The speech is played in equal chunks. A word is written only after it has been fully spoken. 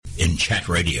in chat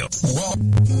radio.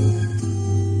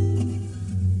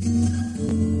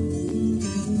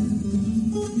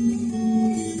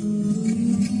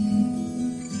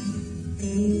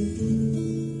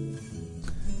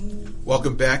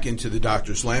 Welcome back into the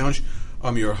Doctor's Lounge.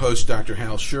 I'm your host, Dr.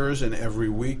 Hal Scjerz, and every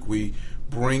week we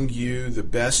bring you the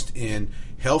best in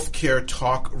healthcare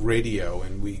talk radio,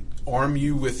 and we arm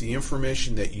you with the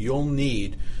information that you'll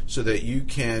need so that you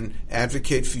can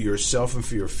advocate for yourself and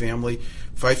for your family,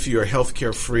 fight for your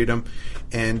healthcare freedom.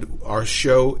 And our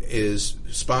show is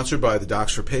sponsored by the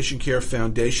Docs for Patient Care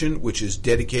Foundation, which is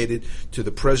dedicated to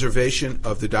the preservation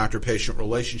of the doctor-patient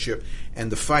relationship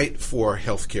and the fight for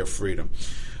healthcare freedom.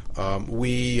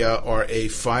 We are a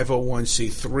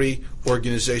 501c3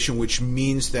 organization, which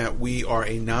means that we are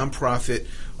a nonprofit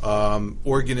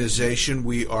organization.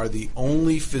 We are the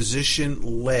only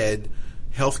physician-led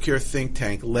healthcare think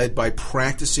tank led by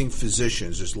practicing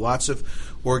physicians. There's lots of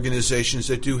organizations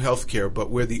that do healthcare,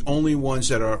 but we're the only ones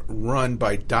that are run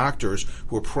by doctors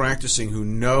who are practicing, who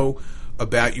know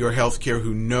about your healthcare,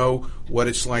 who know what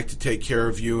it's like to take care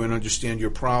of you and understand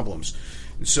your problems.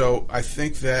 And so I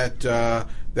think that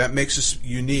that makes us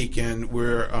unique, and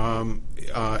we're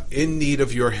in need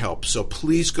of your help. So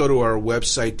please go to our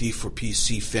website,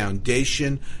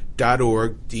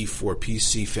 d4pcfoundation.org,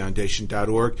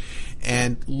 d4pcfoundation.org,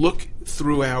 and look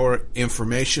through our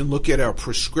information. Look at our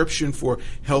prescription for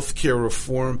healthcare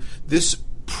reform. This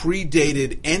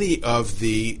predated any of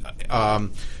the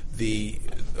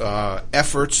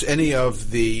efforts, any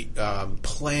of the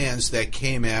plans that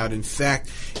came out. In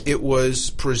fact, it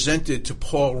was presented to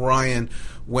Paul Ryan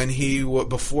when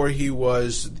before he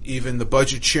was even the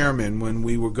budget chairman, when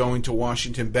we were going to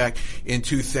Washington back in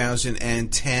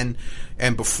 2010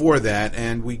 and before that,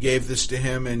 and we gave this to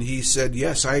him, and he said,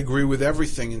 yes, I agree with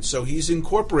everything, and so he's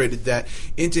incorporated that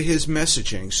into his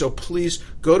messaging. So please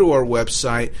go to our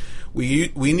website.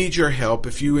 We need your help.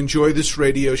 If you enjoy this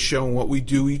radio show and what we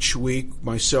do each week,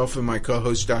 myself and my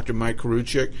co-host, Dr. Mike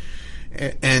Karuchik,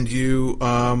 and you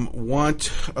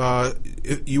want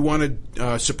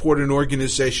to support an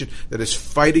organization that is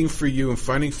fighting for you and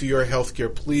fighting for your health care,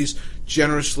 please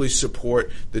generously support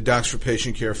the Docs for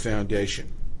Patient Care Foundation.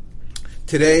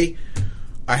 Today,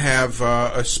 I have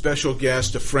a special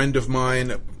guest, a friend of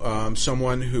mine,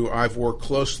 someone who I've worked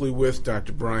closely with,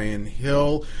 Dr. Brian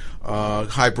Hill.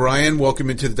 Hi, Brian. Welcome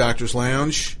into the Doctor's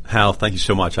Lounge. Hal, thank you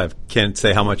so much. I can't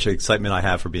say how much excitement I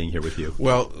have for being here with you.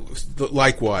 Well,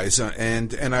 likewise.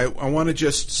 And I want to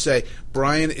just say,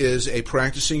 Brian is a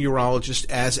practicing urologist,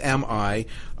 as am I.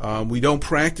 We don't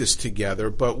practice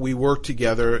together, but we work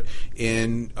together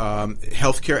in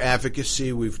healthcare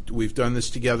advocacy. We've done this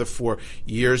together for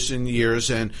years and years,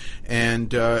 and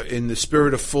in the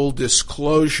spirit of full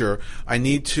disclosure, I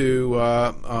need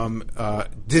to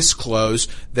disclose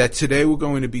that today we're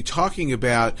going to be talking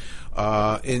about,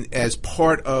 as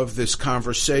part of this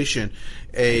conversation,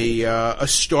 a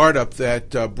startup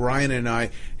that Brian and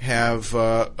I have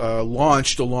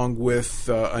launched along with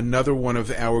another one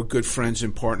of our good friends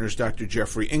and partners, Dr.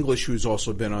 Jeffrey English, who's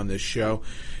also been on this show,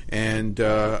 and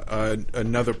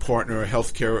another partner, a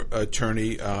healthcare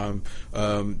attorney,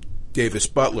 Davis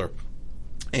Butler.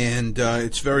 And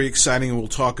it's very exciting, and we'll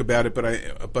talk about it.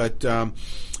 But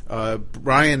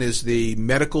Brian is the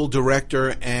medical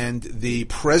director and the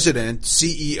president,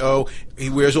 CEO. He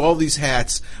wears all these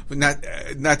hats, not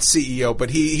CEO,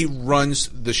 but he runs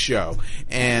the show.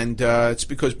 And it's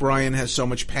because Brian has so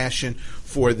much passion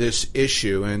for this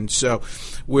issue. And so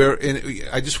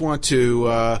I just want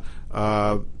to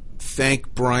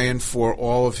thank Brian for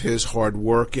all of his hard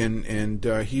work, and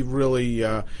he really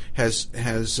has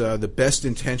the best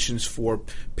intentions for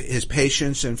his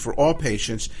patients and for all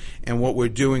patients. And what we're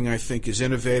doing, I think, is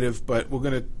innovative. But we're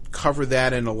going to cover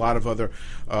that and a lot of other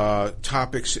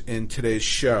topics in today's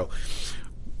show.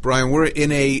 Brian, we're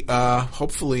in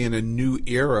hopefully in a new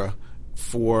era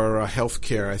for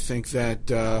healthcare. I think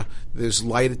that there's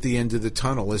light at the end of the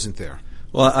tunnel, isn't there?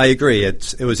 Well, I agree.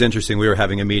 It was interesting. We were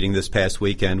having a meeting this past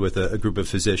weekend with a group of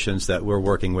physicians that we're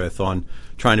working with on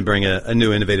trying to bring a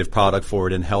new innovative product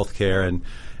forward in healthcare.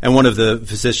 And one of the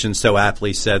physicians so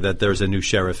aptly said that there's a new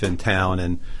sheriff in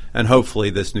town, and hopefully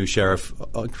this new sheriff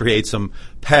creates some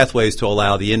pathways to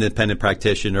allow the independent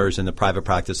practitioners and the private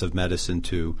practice of medicine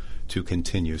to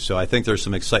continue. So I think there's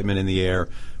some excitement in the air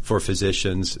for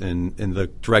physicians in the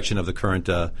direction of the current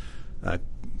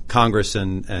Congress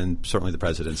and certainly the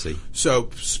presidency. So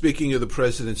speaking of the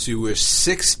presidency, we're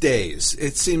 6 days.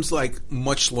 It seems like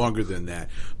much longer than that,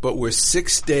 but we're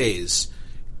 6 days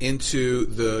into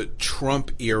the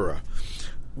Trump era.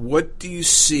 What do you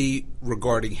see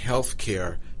regarding health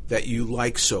care that you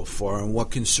like so far, and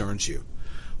what concerns you?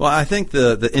 Well, I think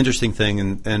the interesting thing,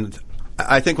 and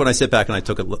I think when I sit back and I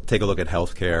take a look at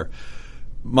healthcare,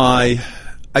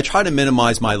 I try to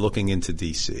minimize my looking into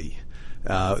D.C.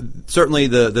 Certainly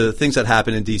the things that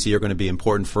happen in D.C. are going to be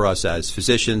important for us as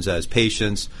physicians, as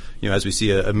patients, as we see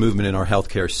a movement in our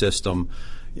healthcare system.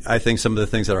 I think some of the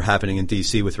things that are happening in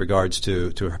D.C. with regards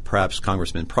to perhaps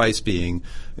Congressman Price being,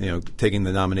 taking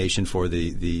the nomination for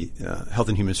the Health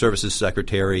and Human Services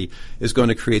Secretary is going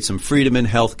to create some freedom in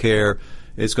healthcare.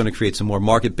 It's going to create some more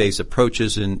market-based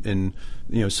approaches and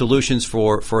solutions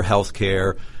for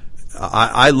healthcare.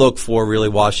 I look for really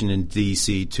Washington,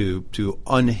 D.C. to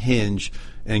unhinge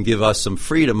and give us some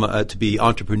freedom to be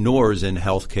entrepreneurs in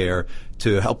healthcare,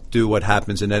 to help do what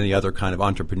happens in any other kind of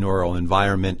entrepreneurial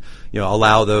environment.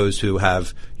 Allow those who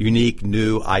have unique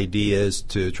new ideas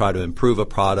to try to improve a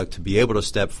product to be able to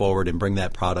step forward and bring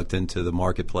that product into the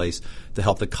marketplace to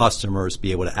help the customers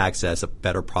be able to access a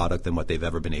better product than what they've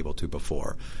ever been able to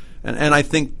before. And I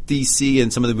think D.C.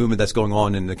 and some of the movement that's going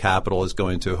on in the Capitol is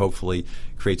going to hopefully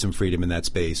create some freedom in that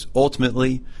space.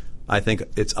 Ultimately, I think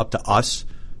it's up to us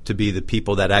to be the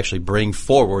people that actually bring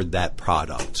forward that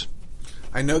product.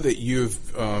 I know that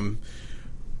you've,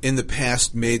 in the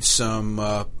past, made some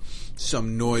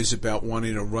noise about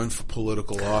wanting to run for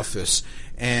political office,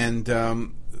 and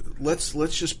let's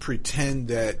just pretend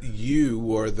that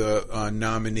you are the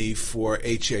nominee for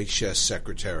HHS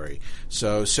Secretary.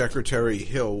 So, Secretary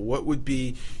Hill, what would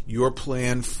be your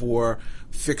plan for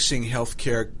fixing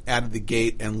healthcare out of the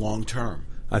gate and long term?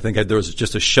 I think there was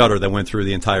just a shudder that went through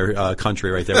the entire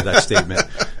country right there with that statement.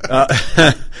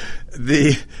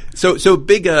 So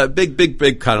big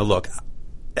kind of look.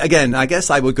 Again, I guess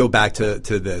I would go back to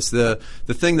this. The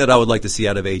thing that I would like to see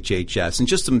out of HHS, and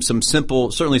just some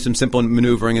simple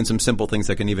maneuvering and some simple things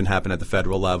that can even happen at the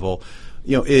federal level,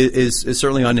 is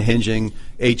certainly unhinging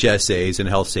HSAs and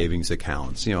health savings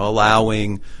accounts.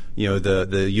 Allowing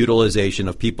the utilization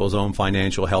of people's own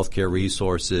financial healthcare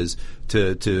resources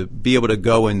to be able to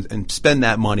go and spend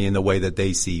that money in the way that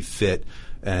they see fit.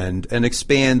 And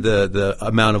expand the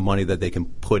amount of money that they can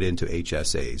put into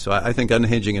HSAs. So I think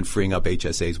unhinging and freeing up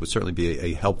HSAs would certainly be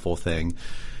a helpful thing.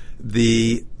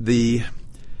 The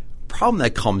problem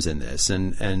that comes in this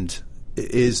and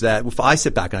is that if I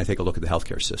sit back and I take a look at the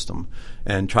healthcare system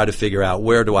and try to figure out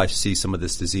where do I see some of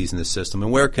this disease in the system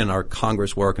and where can our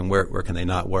Congress work and where can they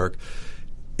not work,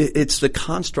 it's the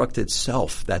construct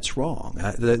itself that's wrong.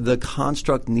 The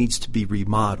construct needs to be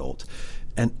remodeled.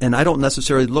 And I don't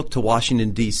necessarily look to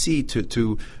Washington, D.C.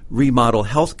 to remodel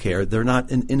healthcare. They're not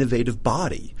an innovative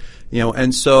body.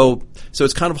 And so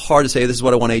it's kind of hard to say this is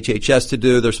what I want HHS to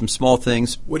do. There's some small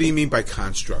things. What do you mean by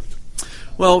construct?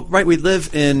 Well, right, we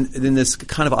live in this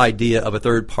kind of idea of a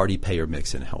third-party payer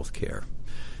mix in healthcare.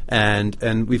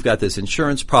 And we've got this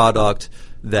insurance product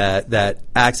that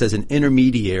acts as an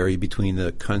intermediary between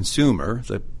the consumer,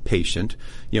 the patient,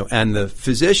 and the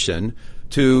physician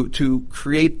to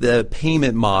create the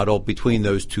payment model between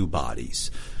those two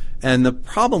bodies. And the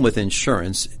problem with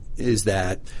insurance is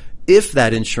that if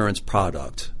that insurance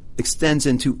product extends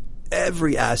into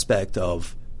every aspect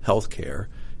of healthcare,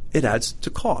 it adds to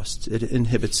cost. It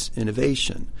inhibits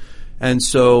innovation. And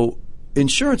so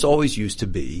insurance always used to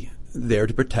be there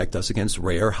to protect us against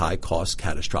rare, high-cost,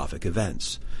 catastrophic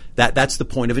events. That's the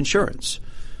point of insurance.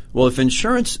 Well, if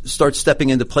insurance starts stepping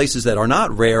into places that are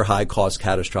not rare, high-cost,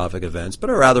 catastrophic events, but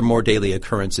are rather more daily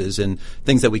occurrences and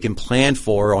things that we can plan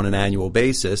for on an annual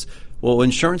basis, well,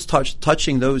 insurance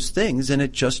touching those things, and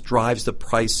it just drives the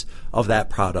price of that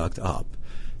product up.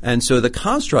 And so the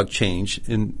construct change,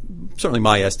 in certainly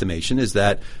my estimation, is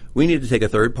that we need to take a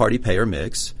third-party payer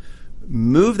mix,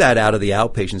 move that out of the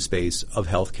outpatient space of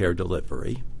healthcare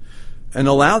delivery, and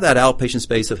allow that outpatient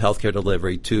space of healthcare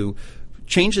delivery to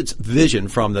change its vision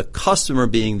from the customer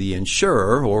being the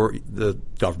insurer or the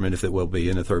government, if it will be,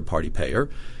 in a third-party payer,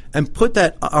 and put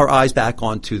our eyes back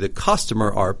onto the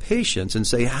customer, our patients, and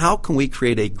say, how can we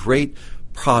create a great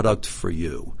product for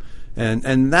you?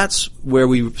 And that's where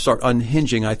we start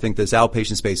unhinging, I think, this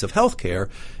outpatient space of healthcare,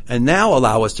 and now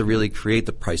allow us to really create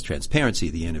the price transparency,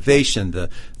 the innovation,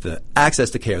 the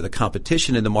access to care, the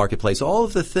competition in the marketplace, all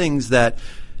of the things that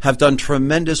have done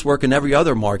tremendous work in every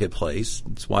other marketplace.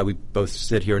 That's why we both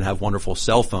sit here and have wonderful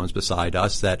cell phones beside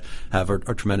us that are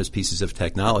tremendous pieces of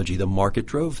technology. The market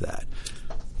drove that.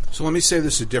 So let me say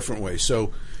this a different way.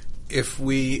 So if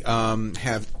we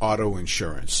have auto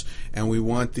insurance and we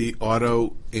want the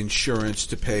auto insurance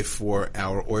to pay for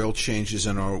our oil changes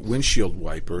and our windshield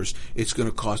wipers, it's going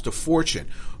to cost a fortune.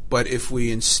 But if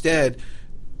we instead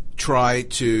try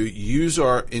to use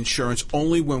our insurance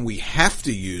only when we have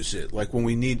to use it, like when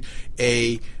we need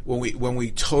when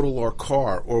we total our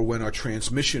car or when our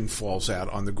transmission falls out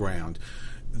on the ground,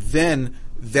 then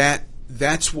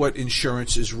that's what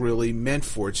insurance is really meant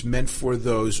for. It's meant for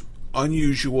those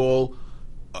unusual,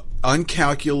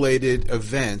 uncalculated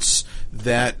events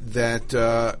that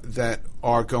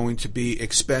are going to be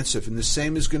expensive, and the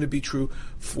same is going to be true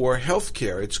for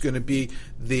healthcare. It's going to be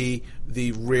the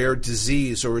rare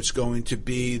disease, or it's going to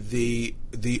be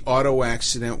the auto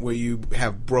accident where you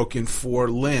have broken 4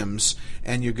 limbs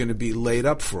and you're going to be laid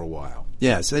up for a while.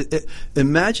 Yes.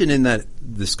 Imagine in that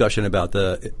discussion about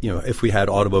if we had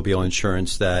automobile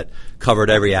insurance that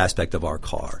covered every aspect of our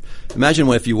car. Imagine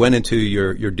if you went into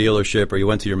your dealership or you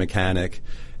went to your mechanic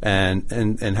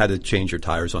and had to change your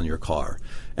tires on your car.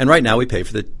 And right now we pay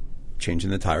for the changing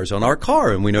the tires on our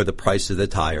car, and we know the price of the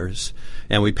tires,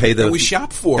 and we pay and we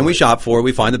shop for it. We shop for it.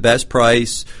 We find the best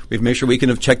price. We make sure we can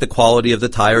have checked the quality of the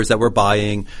tires that we're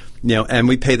buying, and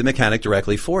we pay the mechanic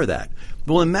directly for that.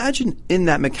 Well, imagine in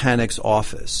that mechanic's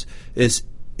office is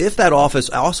if that office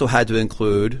also had to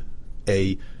include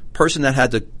a person that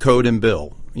had to code and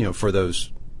bill, for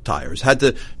those tires, had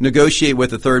to negotiate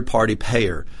with a third-party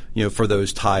payer, for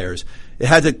those tires. It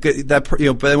had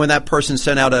to but when that person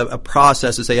sent out a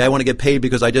process to say, I want to get paid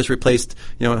because I just replaced,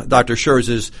 Dr.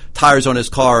 Scherz's tires on his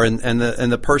car, and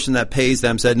the person that pays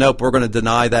them said, nope, we're going to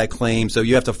deny that claim, so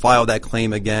you have to file that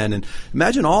claim again. And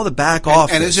imagine all the back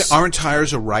office. And aren't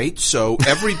tires a right? So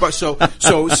everybody, so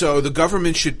the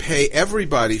government should pay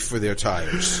everybody for their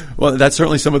tires. Well, that's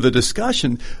certainly some of the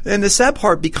discussion. And the sad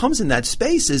part becomes in that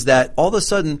space is that all of a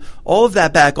sudden, all of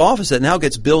that back office that now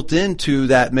gets built into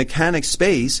that mechanic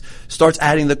space starts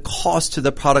adding the cost to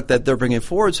the product that they're bringing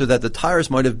forward, so that the tires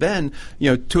might have been,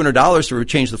 $200 to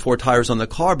change the 4 tires on the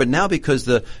car, but now because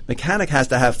the mechanic has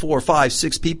to have 4, 5,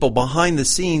 6 people behind the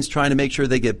scenes trying to make sure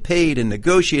they get paid and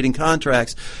negotiating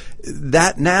contracts,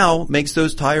 that now makes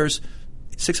those tires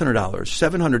 $600,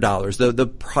 $700. The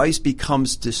price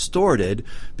becomes distorted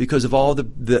because of all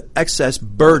the excess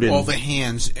burden. All the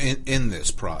hands in this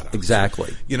product.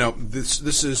 Exactly.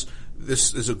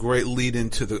 This is a great lead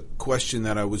into the question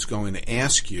that I was going to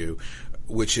ask you,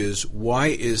 which is, why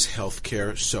is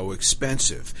healthcare so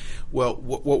expensive? Well,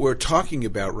 what we're talking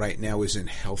about right now isn't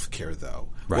healthcare, though.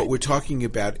 Right. What we're talking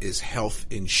about is health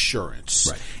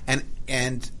insurance. Right.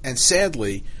 And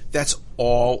sadly, that's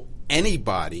all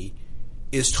anybody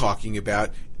is talking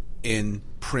about in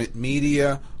print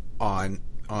media, in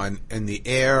the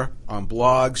air, on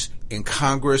blogs, in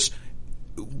Congress.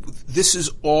 This is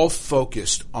all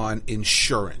focused on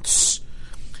insurance.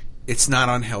 It's not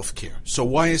on healthcare. So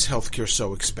why is healthcare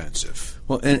so expensive?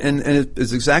 Well, and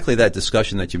it's exactly that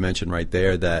discussion that you mentioned right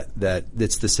there, that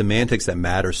it's the semantics that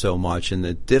matter so much, and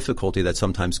the difficulty that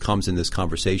sometimes comes in this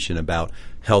conversation about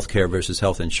healthcare versus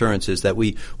health insurance is that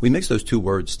we mix those two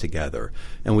words together,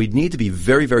 and we need to be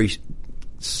very, very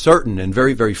certain and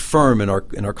very, very firm in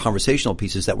our conversational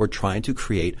pieces that we're trying to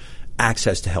create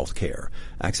access to health care,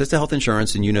 access to health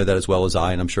insurance, and you know that as well as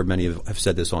I, and I'm sure many have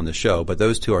said this on the show, but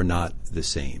those two are not the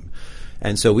same.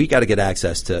 And so we got to get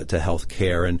access to health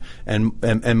care. And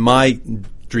my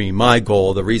dream, my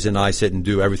goal, the reason I sit and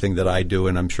do everything that I do,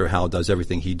 and I'm sure Hal does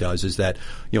everything he does, is that,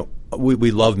 we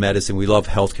love medicine, we love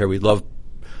health care, we love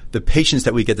the patients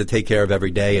that we get to take care of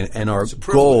every day, and our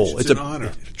goal. It's an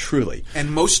honor. Truly. And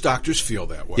most doctors feel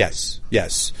that way. Yes.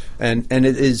 And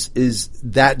it is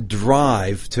that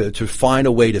drive to find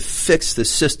a way to fix the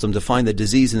system, to find the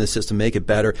disease in the system, make it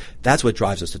better. That's what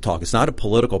drives us to talk. It's not a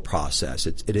political process.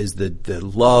 It is the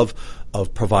love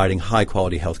of providing high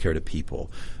quality health care to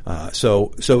people.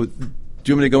 So do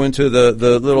you want me to go into the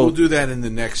little... We'll do that in the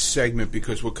next segment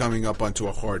because we're coming up onto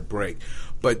a hard break.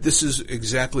 But this is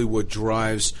exactly what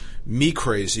drives me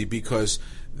crazy, because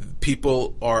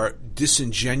people are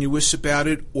disingenuous about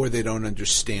it or they don't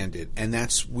understand it. And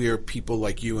that's where people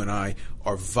like you and I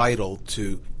are vital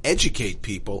to educate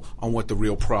people on what the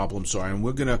real problems are. And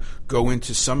we're going to go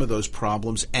into some of those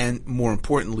problems and, more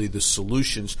importantly, the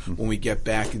solutions when we get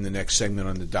back in the next segment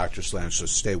on the Doctor's Lounge. So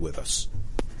stay with us.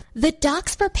 The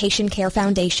Docs for Patient Care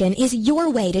Foundation is your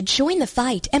way to join the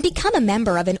fight and become a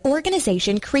member of an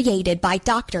organization created by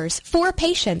doctors for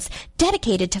patients,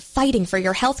 dedicated to fighting for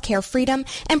your healthcare freedom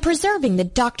and preserving the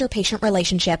doctor-patient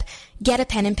relationship. Get a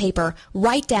pen and paper.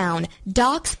 Write down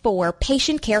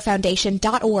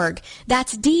docs4patientcarefoundation.org.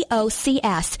 That's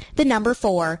DOCS, the number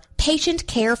 4,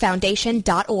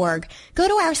 patientcarefoundation.org. Go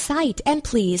to our site and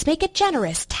please make a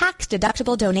generous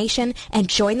tax-deductible donation and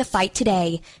join the fight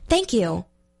today. Thank you.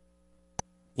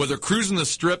 Whether cruising the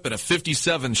strip in a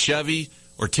 57 Chevy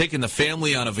or taking the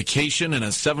family on a vacation in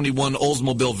a 71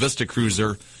 Oldsmobile Vista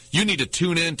Cruiser, you need to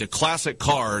tune in to Classic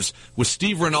Cars with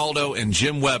Steve Ronaldo and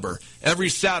Jim Weber every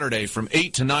Saturday from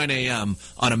 8 to 9 a.m.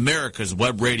 on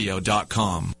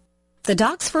americaswebradio.com. The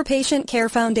Docs for Patient Care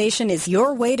Foundation is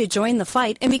your way to join the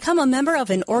fight and become a member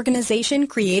of an organization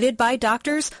created by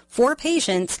doctors for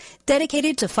patients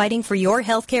dedicated to fighting for your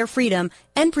healthcare freedom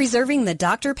and preserving the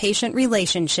doctor-patient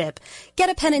relationship. Get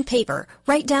a pen and paper.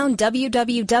 Write down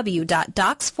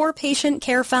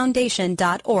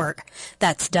www.docsforpatientcarefoundation.org.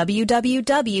 That's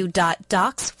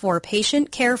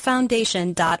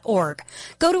www.docsforpatientcarefoundation.org.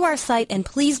 Go to our site and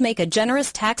please make a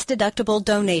generous tax-deductible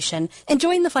donation and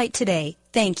join the fight today.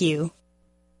 Thank you.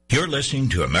 You're listening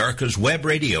to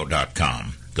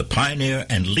americaswebradio.com, the pioneer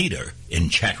and leader in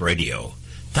chat radio.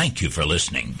 Thank you for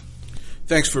listening.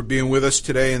 Thanks for being with us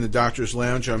today in the Doctor's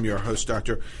Lounge. I'm your host,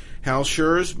 Dr. Hal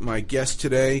Scjerz. My guest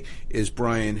today is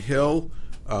Brian Hill,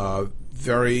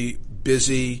 very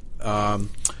busy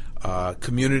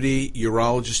community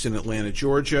urologist in Atlanta,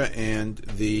 Georgia, and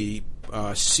the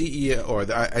CEO, or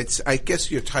I guess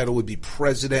your title would be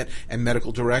President and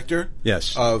Medical Director.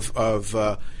 Yes.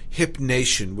 Of Hip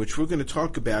Nation, which we're going to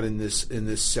talk about in this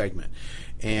segment,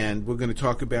 and we're going to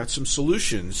talk about some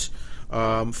solutions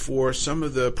for some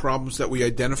of the problems that we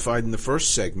identified in the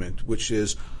first segment, which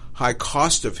is high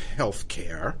cost of health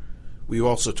care. We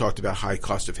also talked about high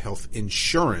cost of health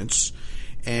insurance,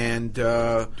 and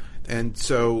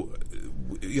so,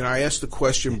 you know, I asked the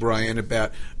question, Brian,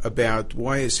 about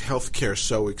why is healthcare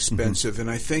so expensive, and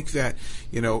I think that,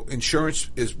 you know, insurance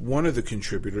is one of the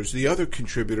contributors. The other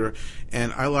contributor,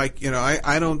 and I like, you know,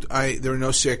 there are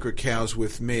no sacred cows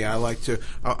with me.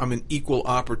 I'm an equal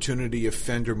opportunity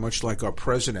offender, much like our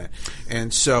president,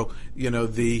 and so, you know,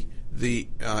 the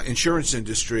insurance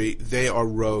industry, they are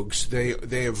rogues.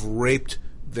 They have raped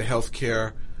the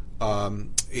healthcare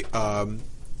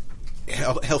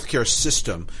healthcare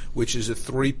system, which is a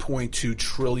 $3.2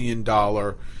 trillion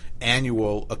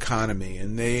annual economy,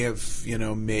 and they have, you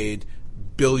know, made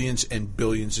billions and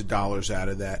billions of dollars out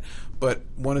of that. But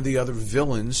one of the other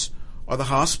villains are the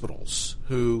hospitals,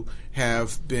 who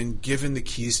have been given the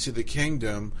keys to the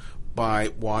kingdom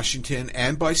by Washington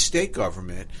and by state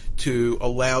government to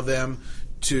allow them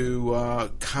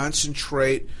to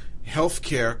concentrate health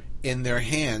care in their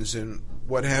hands. And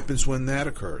what happens when that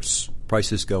occurs?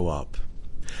 Prices go up.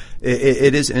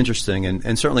 It is interesting,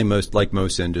 and certainly like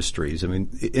most industries. I mean,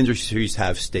 industries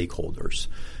have stakeholders,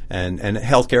 and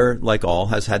healthcare, like all,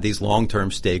 has had these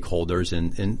long-term stakeholders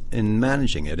in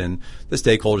managing it. And the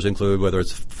stakeholders include whether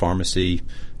it's pharmacy,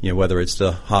 you know, whether it's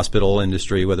the hospital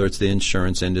industry, whether it's the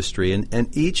insurance industry, and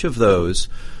each of those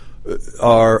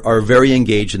are very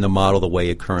engaged in the model the way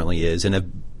it currently is, and have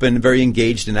been very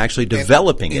engaged in actually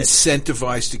developing it.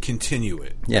 Incentivized to continue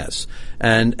it. Yes.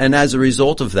 And as a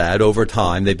result of that, over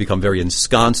time, they've become very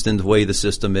ensconced in the way the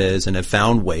system is and have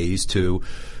found ways to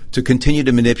continue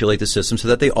to manipulate the system so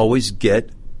that they always get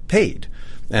paid.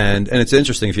 And it's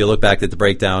interesting, if you look back at the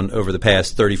breakdown over the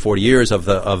past 30, 40 years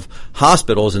of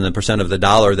hospitals and the percent of the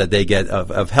dollar that they get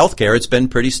of health care, it's been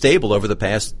pretty stable over the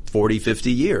past 40,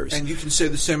 50 years. And you can say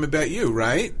the same about you,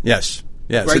 right? Yes.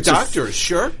 Yes, right, doctors,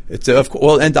 sure. It's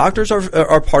and doctors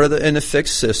are part of in a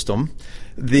fixed system.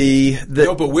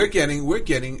 No, but we're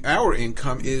getting our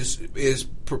income is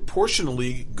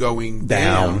proportionally going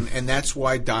down, and that's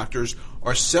why doctors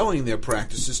are selling their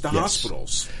practices to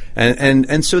hospitals.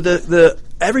 And so the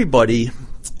everybody,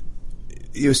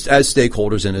 as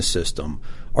stakeholders in a system,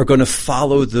 are going to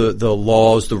follow the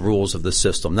laws, the rules of the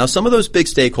system. Now, some of those big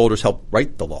stakeholders help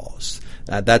write the laws.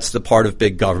 That's the part of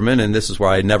big government, and this is where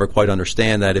I never quite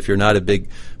understand that if you're not a big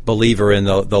believer in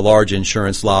the large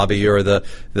insurance lobby or the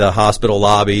hospital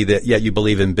lobby, that yet you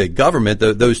believe in big government,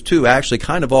 those two actually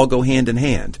kind of all go hand in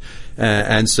hand.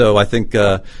 And so I think,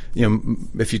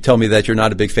 if you tell me that you're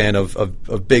not a big fan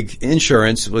of big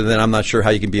insurance, well, then I'm not sure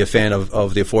how you can be a fan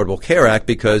of the Affordable Care Act,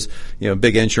 because,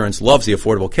 big insurance loves the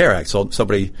Affordable Care Act. So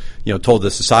somebody, told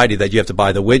the society that you have to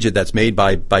buy the widget that's made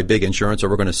by big insurance, or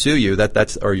we're going to sue you,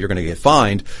 or you're going to get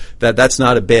fined. That's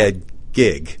not a bad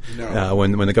gig. No.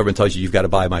 When the government tells you you've got to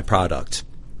buy my product.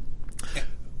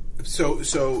 So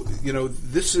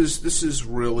this is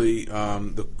really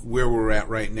where we're at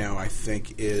right now. I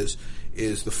think is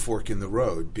the fork in the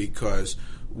road, because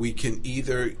we can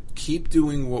either keep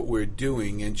doing what we're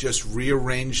doing and just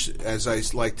rearrange, as I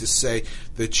like to say,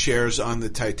 the chairs on the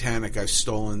Titanic. I've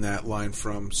stolen that line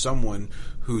from someone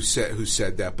who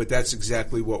said that, but that's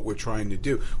exactly what we're trying to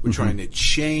do. We're trying to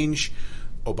change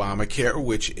Obamacare,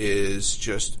 which is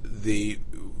just the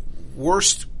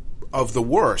worst of the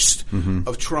worst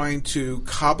of trying to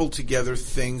cobble together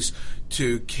things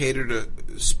to cater to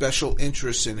special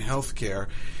interests in healthcare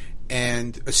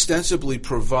and ostensibly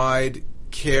provide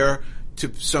care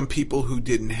to some people who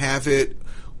didn't have it,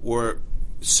 or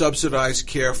subsidize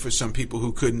care for some people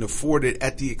who couldn't afford it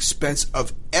at the expense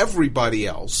of everybody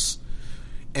else,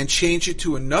 and change it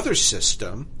to another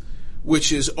system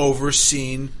which is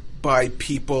overseen by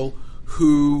people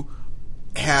who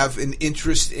have an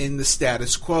interest in the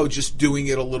status quo, just doing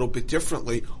it a little bit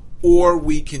differently, or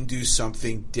we can do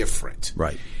something different.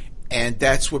 Right. And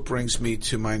that's what brings me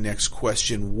to my next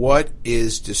question. What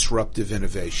is disruptive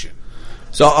innovation?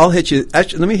 So I'll hit you.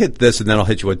 Actually, let me hit this, and then I'll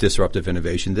hit you with disruptive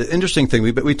innovation. The interesting thing,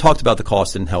 we talked about the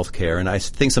cost in healthcare, and I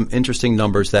think some interesting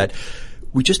numbers that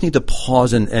we just need to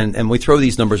pause and we throw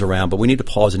these numbers around, but we need to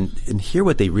pause and hear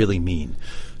what they really mean.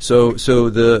 So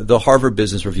the Harvard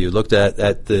Business Review looked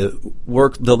at the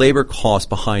labor cost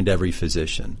behind every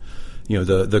physician. You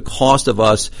know, the cost of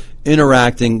us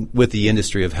interacting with the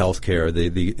industry of healthcare,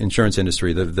 the insurance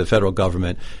industry, the federal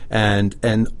government,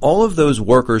 and all of those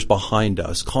workers behind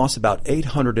us cost about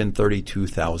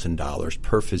 $832,000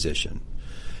 per physician.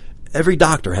 Every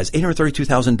doctor has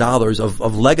 $832,000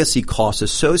 of legacy costs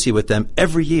associated with them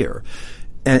every year.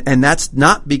 And that's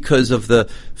not because of the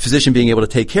physician being able to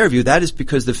take care of you. That is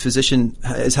because the physician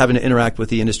is having to interact with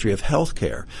the industry of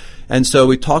healthcare. And so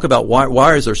we talk about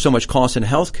why is there so much cost in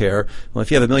healthcare? Well, if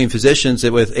you have 1 million physicians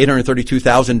with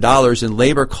 $832,000 in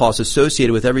labor costs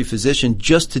associated with every physician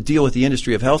just to deal with the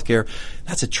industry of healthcare,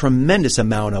 that's a tremendous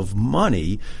amount of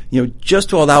money, just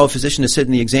to allow a physician to sit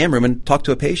in the exam room and talk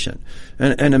to a patient.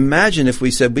 And imagine if we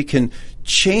said we can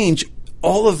change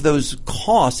all of those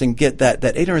costs and get that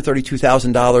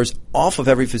 $832,000 off of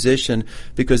every physician,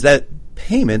 because that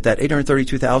payment, that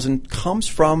 $832,000, comes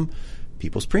from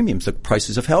people's premiums, the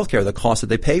prices of healthcare, the cost that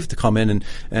they pay to come in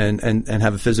and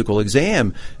have a physical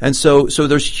exam. And so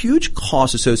there's huge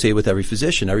costs associated with every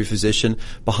physician. Every physician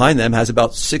behind them has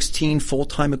about 16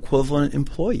 full-time equivalent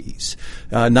employees.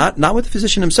 Not with the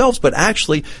physician themselves, but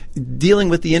actually dealing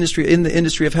with the industry, in the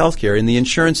industry of healthcare, in the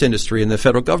insurance industry, in the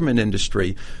federal government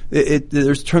industry.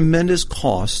 There's tremendous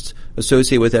costs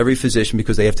associated with every physician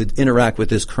because they have to interact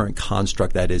with this current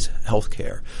construct that is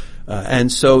healthcare.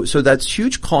 And so that's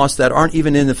huge costs that aren't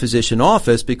even in the physician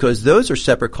office, because those are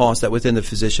separate costs that within the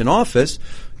physician office,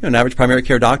 an average primary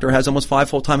care doctor has almost 5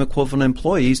 full-time equivalent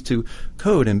employees to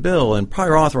code and bill and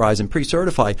prior authorize and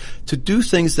pre-certify to do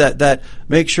things that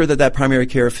make sure that primary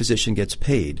care physician gets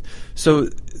paid. So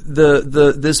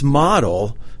this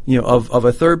model, of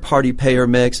a third-party payer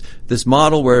mix, this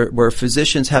model where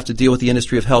physicians have to deal with the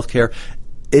industry of healthcare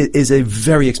is a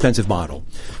very expensive model.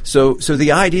 So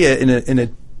the idea in a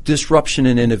disruption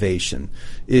and innovation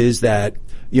is that,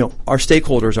 our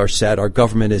stakeholders are set, our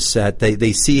government is set,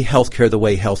 they see healthcare the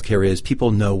way healthcare is, people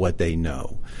know what they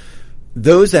know.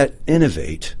 Those that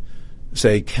innovate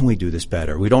say, can we do this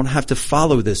better? We don't have to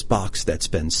follow this box that's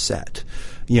been set.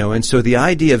 And so the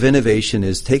idea of innovation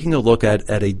is taking a look at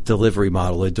a delivery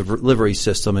model, a delivery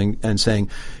system, and saying,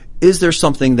 is there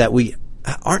something that we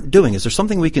aren't doing? Is there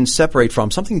something we can separate from,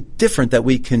 something different that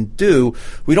we can do?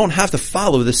 We don't have to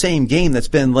follow the same game that's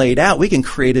been laid out. We can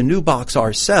create a new box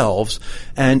ourselves.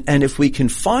 And if we can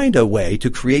find a way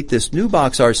to create this new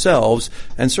box ourselves,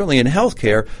 and certainly in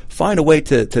healthcare, find a way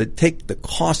to take the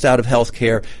cost out of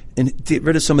healthcare and get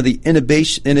rid of some of the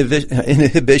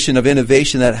inhibition of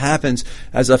innovation that happens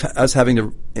as of us having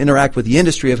to interact with the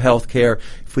industry of healthcare,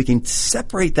 if we can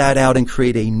separate that out and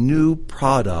create a new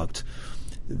product,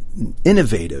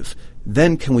 innovative,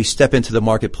 then can we step into the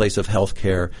marketplace of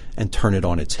healthcare and turn it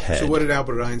on its head. So what did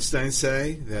Albert Einstein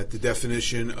say? That the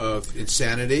definition of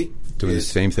insanity doing is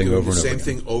the same thing over and over again. Doing the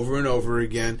same thing over and over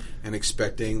again and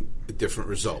expecting a different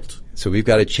result. So we've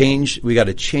got to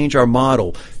change our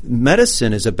model.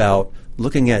 Medicine is about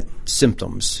looking at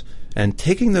symptoms and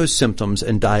taking those symptoms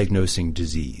and diagnosing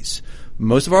disease.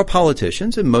 Most of our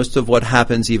politicians, and most of what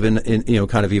happens even in,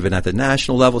 even at the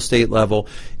national level, state level,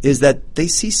 is that they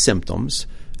see symptoms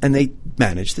and they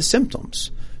manage the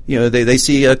symptoms. They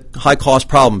see a high cost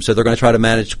problem, so they're going to try to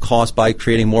manage cost by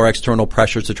creating more external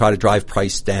pressures to try to drive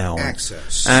price down.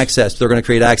 Access. They're going to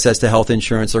create access to health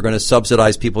insurance. They're going to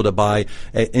subsidize people to buy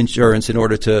insurance in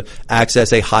order to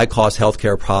access a high cost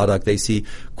healthcare product. They see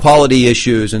quality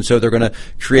issues, and so they're going to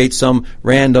create some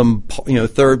random,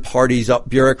 third parties,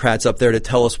 bureaucrats up there to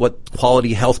tell us what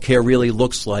quality healthcare really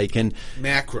looks like. And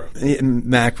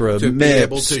macro to be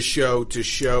able to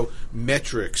show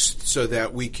metrics so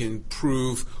that we can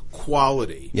prove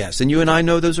quality. Yes, and you and I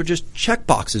know those are just check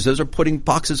boxes. Those are putting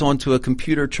boxes onto a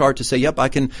computer chart to say, yep, I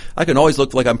can always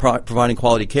look like I'm providing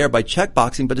quality care by check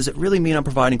boxing, but does it really mean I'm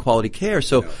providing quality care?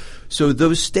 So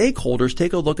those stakeholders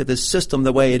take a look at this system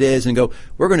the way it is and go,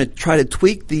 we're going to try to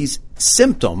tweak these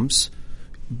symptoms.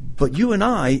 But you and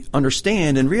I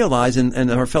understand and realize,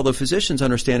 and our fellow physicians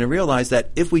understand and realize that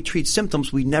if we treat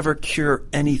symptoms, we never cure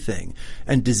anything.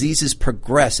 And diseases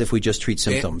progress if we just treat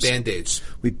symptoms. Band-Aids.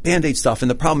 We Band-Aid stuff. And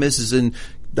the problem is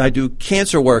I do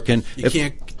cancer work. And you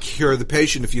can't cure the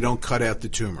patient if you don't cut out the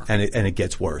tumor. And it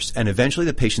gets worse. And eventually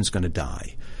the patient's going to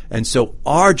die. And so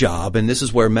our job, and this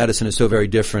is where medicine is so very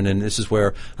different, and this is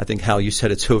where I think, Hal, you said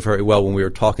it so very well when we were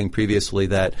talking previously,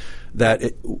 that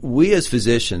we as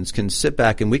physicians can sit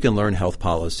back and we can learn health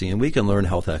policy and we can learn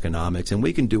health economics and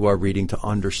we can do our reading to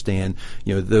understand,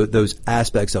 those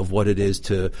aspects of what it is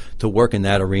to work in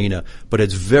that arena. But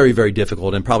it's very, very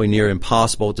difficult and probably near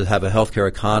impossible to have a healthcare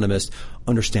economist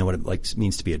understand what it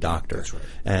means to be a doctor. That's right.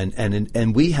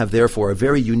 And we have therefore a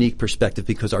very unique perspective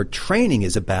because our training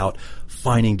is about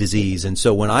finding disease. And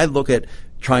so when I look at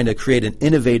trying to create an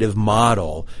innovative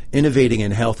model, innovating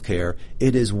in healthcare,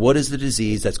 it is what is the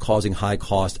disease that's causing high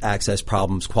cost, access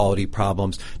problems, quality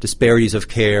problems, disparities of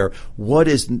care, what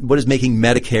is making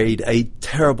Medicaid a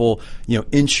terrible,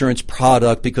 insurance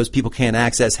product because people can't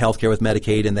access healthcare with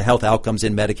Medicaid and the health outcomes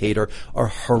in Medicaid are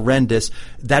horrendous.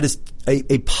 That is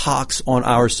a pox on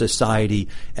our society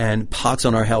and pox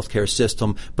on our healthcare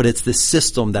system, but it's the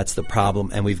system that's the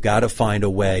problem, and we've got to find a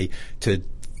way to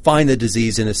find the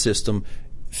disease in a system,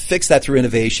 fix that through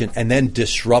innovation, and then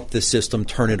disrupt the system,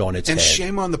 turn it on its head. And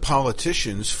shame on the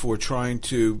politicians for trying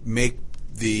to make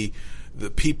the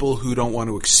people who don't want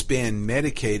to expand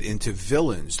Medicaid into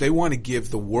villains. They want to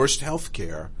give the worst health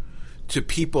care to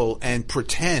people and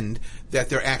pretend that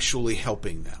they're actually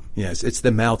helping them. Yes, it's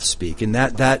the mouth speak, and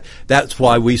that's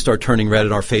why we start turning red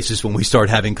in our faces when we start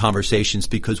having conversations,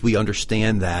 because we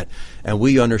understand that,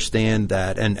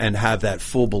 and have that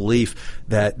full belief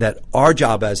that our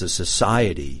job as a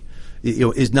society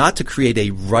is not to create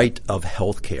a right of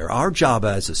health care. Our job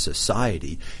as a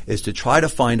society is to try to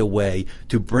find a way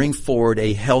to bring forward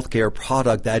a healthcare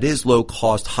product that is low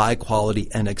cost, high quality,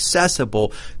 and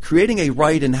accessible, creating a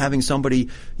right and having somebody,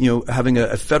 having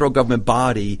a federal government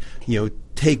body,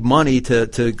 take money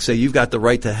to say you've got the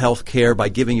right to health care by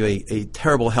giving you a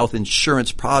terrible health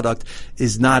insurance product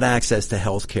is not access to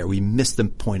health care. We missed the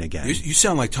point again. You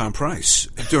sound like Tom Price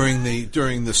during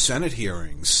the Senate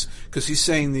hearings, because he's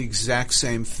saying the exact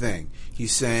same thing.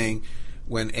 He's saying,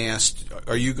 when asked,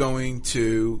 are you going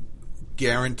to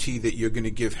guarantee that you're going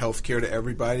to give health care to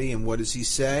everybody? And what does he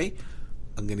say?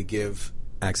 I'm going to give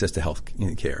access to health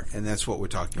care. And that's what we're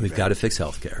talking about. We've got to fix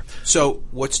health care. So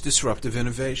what's disruptive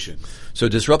innovation? So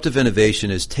disruptive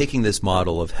innovation is taking this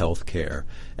model of health care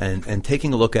and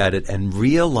taking a look at it and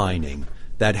realigning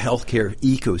that healthcare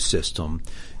ecosystem,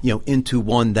 into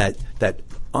one that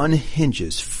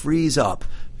unhinges, frees up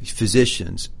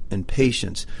physicians and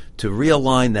patients to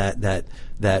realign that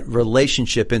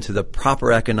relationship into the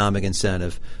proper economic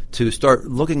incentive, to start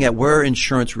looking at where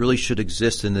insurance really should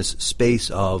exist in this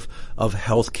space of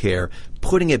healthcare,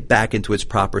 putting it back into its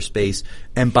proper space,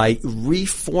 and by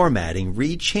reformatting,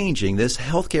 rechanging this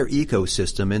healthcare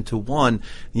ecosystem into one,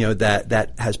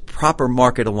 that has proper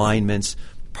market alignments,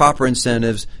 proper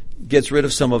incentives, gets rid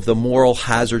of some of the moral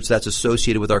hazards that's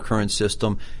associated with our current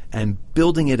system, and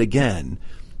building it again,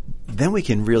 then we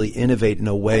can really innovate in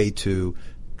a way to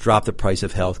drop the price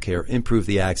of health care, improve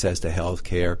the access to health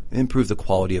care, improve the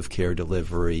quality of care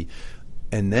delivery,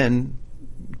 and then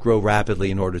grow rapidly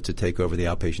in order to take over the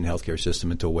outpatient healthcare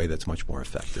system into a way that's much more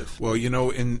effective. Well,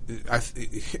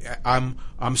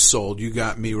 I'm sold. You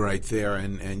got me right there,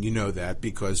 and you know that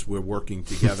because we're working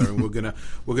together, and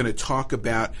we're gonna talk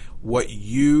about what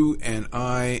you and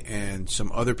I and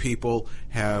some other people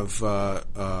have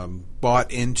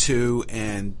bought into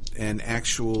and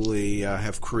actually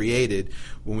have created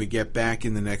when we get back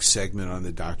in the next segment on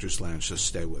the Doctor's Lounge. So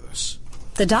stay with us.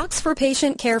 The Docs for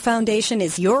Patient Care Foundation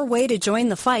is your way to join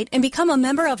the fight and become a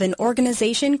member of an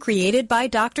organization created by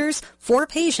doctors for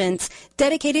patients,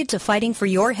 dedicated to fighting for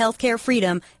your healthcare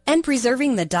freedom and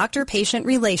preserving the doctor-patient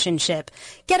relationship.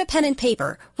 Get a pen and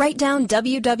paper. Write down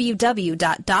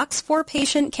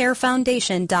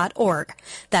www.docsforpatientcarefoundation.org.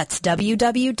 That's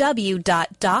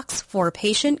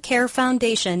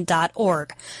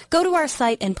www.docsforpatientcarefoundation.org. Go to our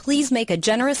site and please make a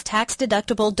generous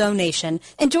tax-deductible donation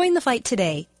and join the fight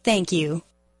today. Thank you.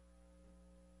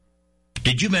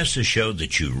 Did you miss a show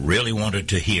that you really wanted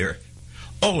to hear?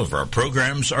 All of our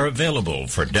programs are available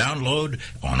for download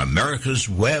on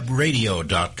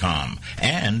americaswebradio.com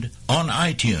and on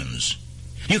iTunes.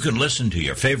 You can listen to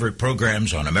your favorite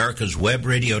programs on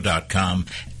americaswebradio.com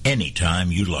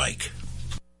anytime you like.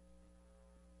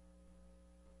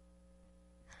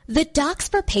 The Docs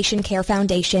for Patient Care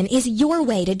Foundation is your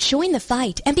way to join the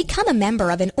fight and become a member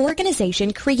of an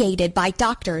organization created by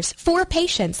doctors for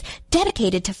patients,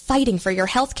 dedicated to fighting for your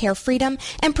healthcare freedom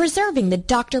and preserving the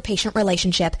doctor-patient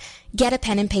relationship. Get a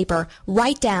pen and paper.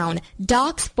 Write down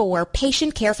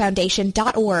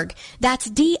docs4patientcarefoundation.org. That's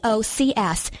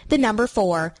DOCS, the number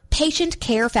 4,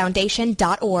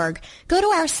 patientcarefoundation.org. Go to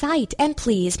our site and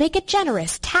please make a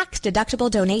generous tax-deductible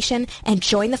donation and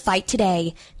join the fight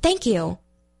today. Thank you.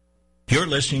 You're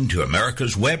listening to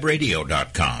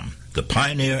americaswebradio.com, the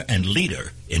pioneer and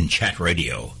leader in chat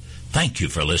radio. Thank you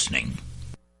for listening.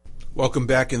 Welcome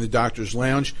back in the Doctor's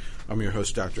Lounge. I'm your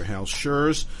host, Dr. Hal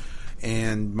Scjerz,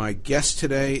 and my guest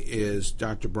today is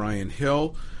Dr. Brian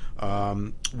Hill.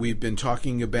 We've been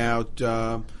talking about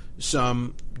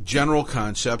some general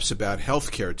concepts about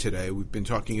healthcare today. We've been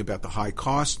talking about the high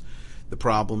cost, the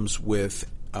problems with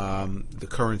the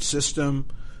current system,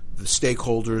 the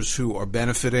stakeholders who are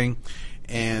benefiting,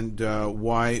 and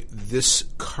why this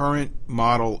current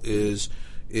model is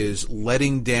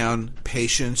letting down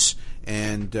patients,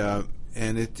 and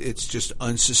it's just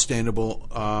unsustainable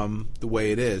the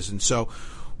way it is. And so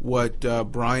what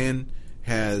Brian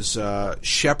has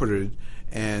shepherded,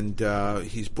 and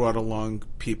he's brought along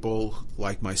people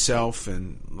like myself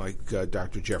and like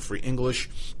Dr. Jeffrey English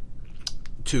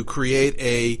to create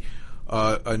a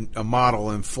model.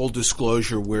 And full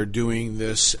disclosure, we're doing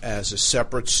this as a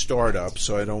separate startup,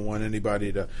 so I don't want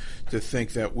anybody to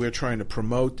think that we're trying to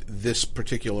promote this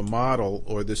particular model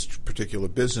or this particular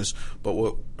business. But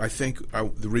what I think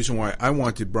the reason why I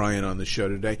wanted Brian on the show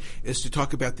today is to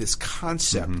talk about this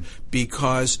concept,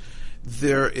 because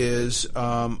there is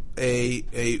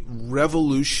a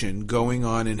revolution going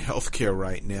on in healthcare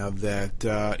right now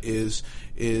that is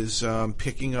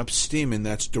picking up steam, and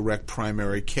that's direct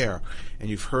primary care. And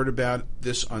you've heard about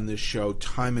this on this show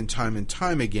time and time and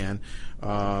time again.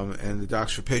 And the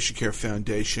Docs for Patient Care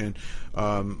Foundation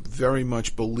very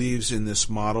much believes in this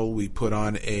model. We put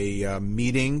on a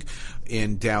meeting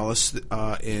in Dallas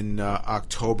in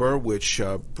October, which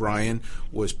Brian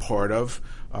was part of.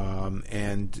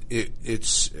 And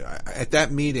it's at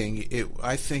that meeting,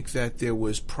 I think that there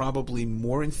was probably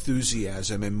more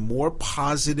enthusiasm and more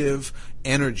positive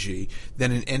energy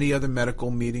than in any other medical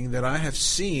meeting that I have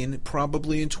seen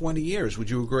probably in 20 years.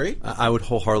 Would you agree? I would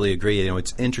wholeheartedly agree.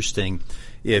 It's interesting.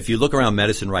 If you look around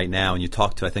medicine right now and you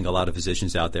talk to, I think, a lot of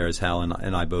physicians out there, as Hal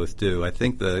and I both do, I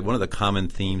think one of the common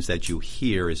themes that you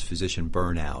hear is physician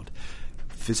burnout.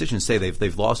 Physicians say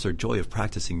they've lost their joy of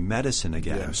practicing medicine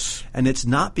again. Yes. And it's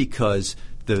not because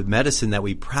the medicine that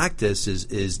we practice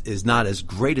is not as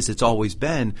great as it's always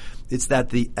been. It's that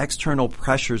the external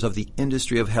pressures of the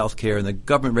industry of healthcare and the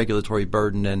government regulatory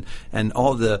burden and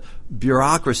all the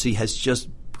bureaucracy has just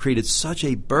created such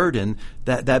a burden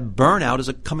that burnout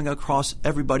is coming across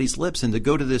everybody's lips. And to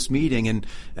go to this meeting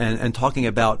and talking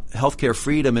about healthcare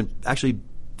freedom and actually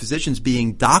physicians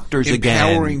being doctors again.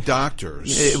 Empowering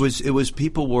doctors. It was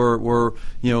people were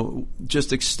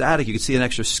just ecstatic. You could see an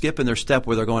extra skip in their step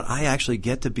where they're going, I actually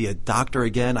get to be a doctor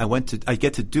again. I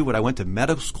get to do what I went to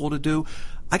medical school to do.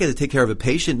 I get to take care of a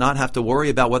patient, not have to worry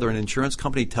about whether an insurance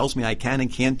company tells me I can and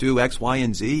can't do X, Y,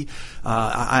 and Z.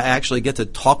 I actually get to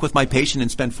talk with my patient and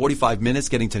spend 45 minutes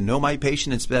getting to know my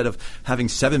patient instead of having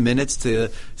 7 minutes to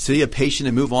see a patient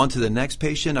and move on to the next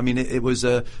patient. I mean, it was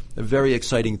a very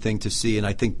exciting thing to see, and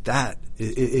I think that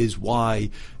is why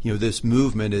this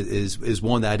movement is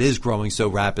one that is growing so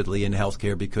rapidly in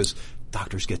healthcare, because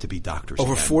doctors get to be doctors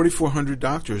Over again. 4,400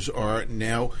 doctors are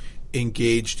now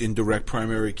engaged in direct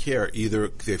primary care. Either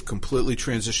they've completely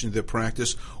transitioned their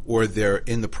practice or they're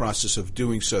in the process of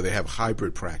doing so. They have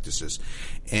hybrid practices.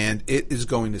 And it is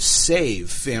going to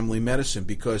save family medicine,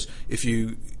 because if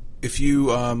you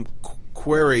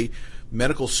query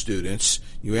medical students,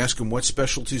 you ask them what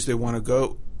specialties they want to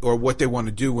go or what they want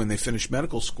to do when they finish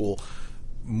medical school,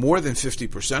 more than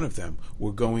 50% of them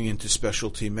were going into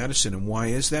specialty medicine. And why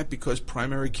is that? Because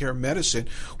primary care medicine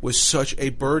was such a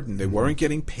burden. They weren't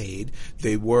getting paid.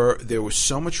 There was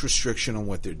so much restriction on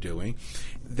what they're doing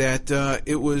that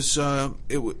it was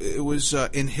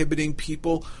inhibiting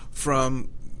people from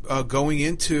going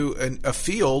into a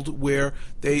field where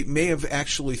they may have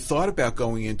actually thought about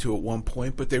going into at one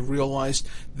point, but they realized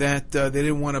that they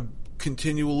didn't want to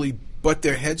continually but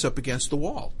their head's up against the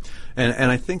wall.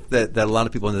 And I think that a lot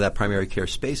of people into that primary care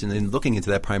space, and then looking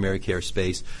into that primary care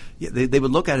space, they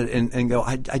would look at it and go,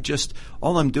 I just,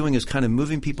 all I'm doing is kind of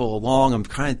moving people along. I'm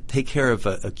trying to take care of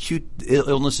acute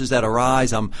illnesses that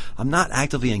arise. I'm not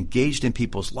actively engaged in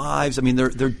people's lives. I mean,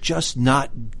 they're just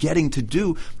not getting to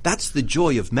do. That's the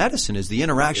joy of medicine, is the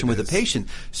interaction with the patient.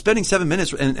 Spending 7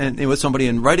 minutes and with somebody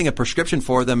and writing a prescription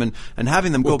for them and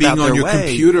having them go about their way. Being on your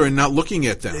computer and not looking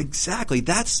at them. Exactly.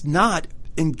 That's not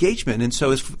engagement. And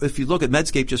so if you look at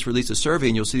Medscape, just released a survey,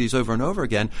 and you'll see these over and over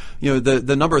again,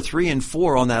 the number 3 and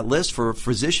 4 on that list for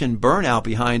physician burnout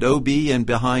behind OB and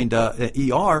behind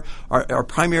ER are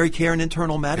primary care and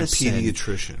internal medicine. And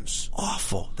pediatricians.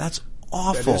 Awful. That's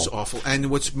awful. That is awful. And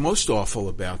what's most awful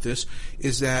about this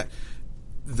is that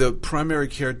the primary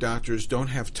care doctors don't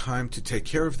have time to take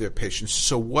care of their patients.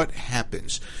 So what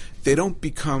happens? They're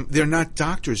not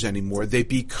doctors anymore. They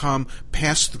become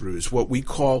pass-throughs, what we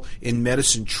call in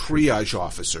medicine triage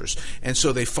officers. And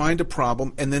so they find a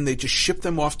problem, and then they just ship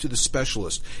them off to the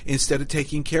specialist instead of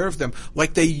taking care of them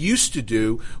like they used to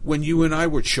do when you and I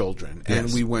were children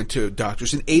and we went to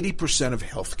doctors. And 80% of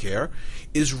healthcare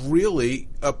is really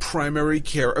a primary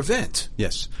care event.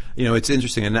 Yes. It's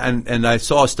interesting. And I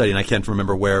saw a study, and I can't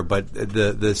remember where, but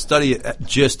the study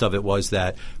gist of it was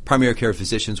that primary care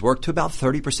physicians work to about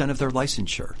 30% of their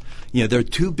licensure. They're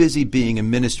too busy being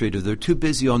administrative. They're too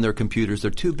busy on their computers.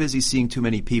 They're too busy seeing too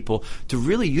many people to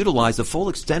really utilize the full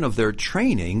extent of their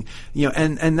training.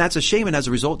 And that's a shame. And as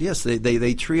a result, yes, they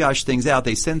triage things out.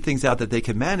 They send things out that they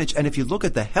can manage. And if you look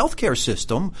at the healthcare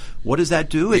system, what does that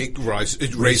do? It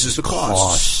raises the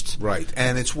cost. Right.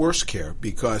 And it's worse care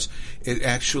because it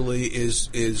actually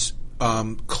is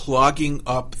clogging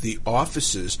up the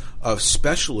offices of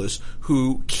specialists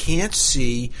who can't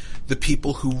see the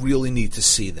people who really need to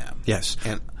see them. Yes.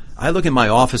 And I look in my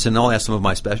office and I'll ask some of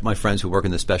my friends who work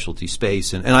in the specialty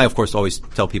space, and I of course always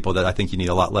tell people that I think you need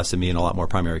a lot less than me and a lot more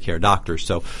primary care doctors.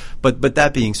 So, but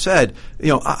that being said,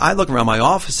 I look around my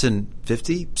office and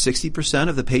 50-60%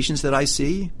 of the patients that I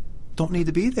see don't need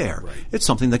to be there. Right. It's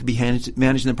something that can be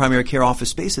managed in the primary care office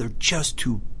space. They're just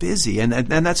too busy, and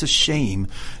that's a shame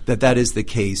that is the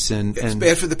case. And it's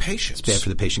bad for the patients. It's bad for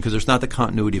the patient because there's not the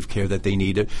continuity of care that they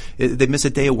need. They miss a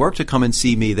day of work to come and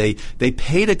see me. They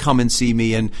pay to come and see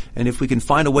me, and if we can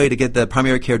find a way to get the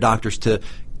primary care doctors to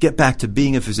get back to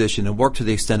being a physician and work to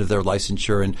the extent of their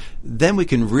licensure, and then we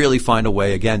can really find a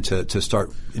way again to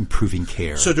start improving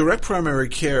care. So direct primary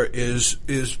care is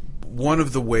one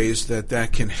of the ways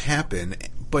that can happen,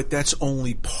 but that's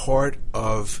only part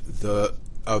of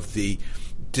the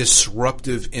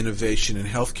disruptive innovation in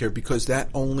healthcare, because that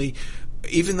only,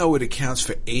 even though it accounts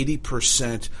for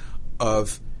 80%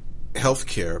 of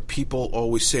healthcare, people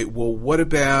always say, well, what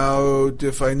about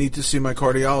if I need to see my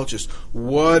cardiologist?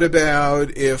 What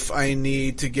about if I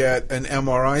need to get an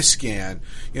MRI scan?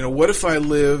 What if I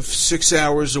live 6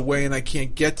 hours away and I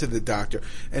can't get to the doctor?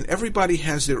 And everybody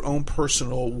has their own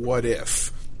personal what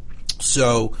if.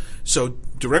 So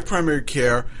direct primary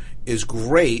care is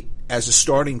great as a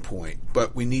starting point,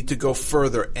 but we need to go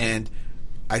further. And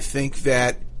I think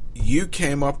that you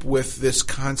came up with this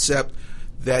concept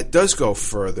that does go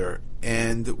further,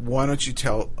 and why don't you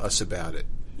tell us about it?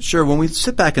 Sure. When we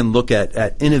sit back and look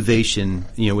at innovation,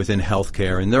 within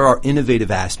healthcare, and there are innovative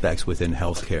aspects within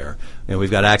healthcare, we've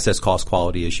got access, cost,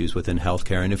 quality issues within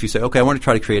healthcare. And if you say, okay, I want to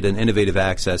try to create an innovative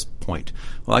access point,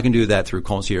 well, I can do that through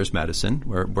concierge medicine,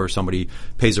 where somebody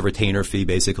pays a retainer fee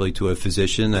basically to a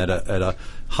physician at a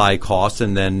high cost,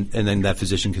 and then that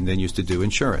physician continues to do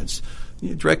insurance.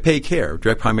 Direct pay care,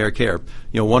 direct primary care,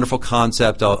 wonderful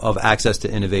concept of access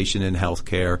to innovation in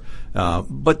healthcare.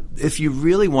 But if you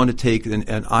really want to take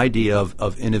an idea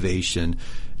of innovation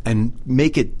and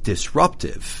make it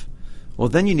disruptive, well,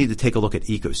 then you need to take a look at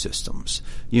ecosystems.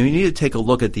 You need to take a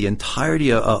look at the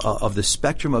entirety of the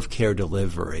spectrum of care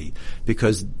delivery,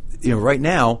 because right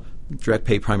now, direct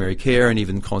pay primary care and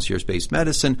even concierge-based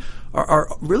medicine are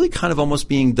really kind of almost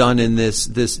being done in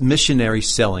this missionary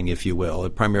selling, if you will.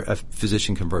 A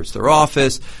physician converts their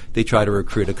office. They try to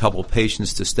recruit a couple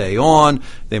patients to stay on.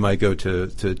 They might go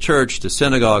to church, to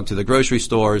synagogue, to the grocery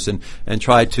stores, and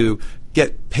try to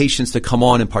get patients to come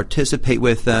on and participate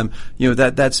with them.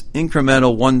 That's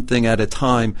incremental, one thing at a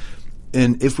time.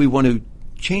 And if we want to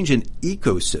change an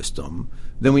ecosystem,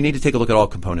 then we need to take a look at all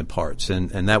component parts,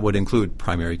 and that would include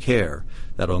primary care.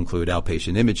 That'll include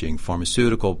outpatient imaging,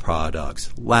 pharmaceutical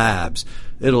products, labs.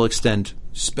 It'll extend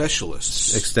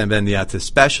specialists. Extend to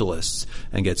specialists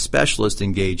and get specialists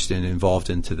engaged and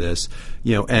involved into this.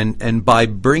 And by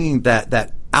bringing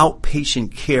that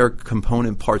outpatient care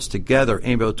component parts together,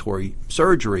 ambulatory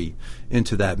surgery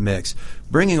into that mix,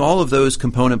 bringing all of those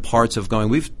component parts of going,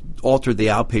 we've altered the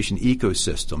outpatient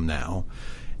ecosystem now.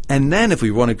 And then if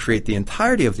we want to create the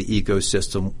entirety of the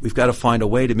ecosystem, we've got to find a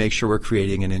way to make sure we're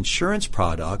creating an insurance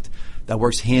product that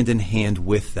works hand in hand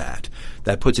with that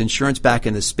puts insurance back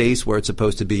in the space where it's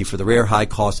supposed to be for the rare,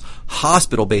 high-cost,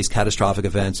 hospital-based catastrophic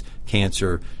events,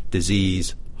 cancer,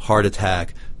 disease, heart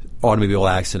attack, automobile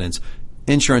accidents,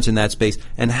 insurance in that space,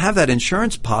 and have that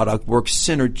insurance product work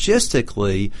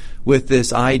synergistically with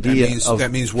this idea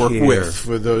that means work care. With,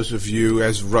 for those of you,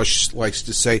 as Rush likes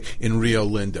to say, in Rio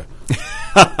Linda.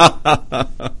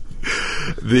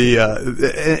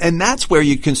 And that's where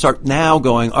you can start now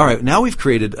going, all right, now we've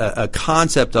created a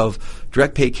concept of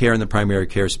direct pay care in the primary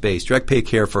care space, direct pay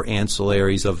care for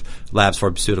ancillaries of labs,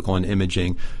 pharmaceutical, and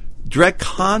imaging, direct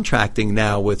contracting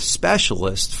now with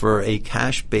specialists for a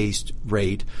cash-based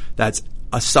rate that's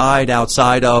outside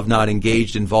of, not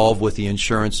engaged, involved with the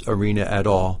insurance arena at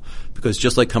all. Because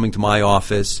just like coming to my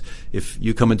office, if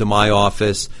you come into my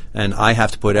office and I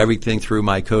have to put everything through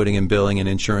my coding and billing and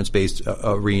insurance-based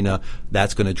arena,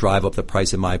 that's going to drive up the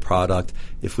price of my product.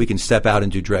 If we can step out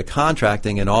and do direct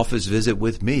contracting, an office visit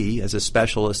with me as a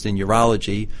specialist in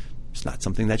urology, it's not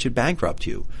something that should bankrupt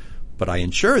you. But I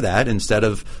insure that instead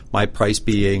of my price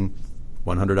being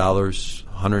 $100,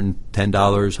 $110,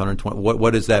 $120.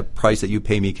 What is that price that you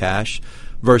pay me cash?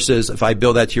 Versus if I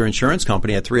bill that to your insurance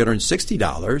company at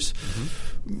 $360,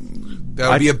 that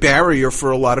would be a barrier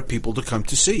for a lot of people to come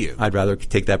to see you. I'd rather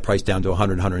take that price down to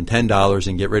 $100, $110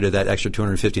 and get rid of that extra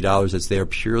 $250 that's there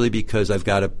purely because I've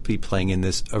got to be playing in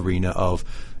this arena of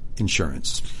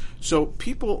insurance. So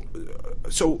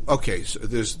there's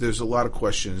a lot of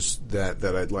questions that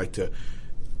I'd like to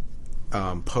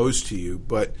pose to you,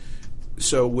 but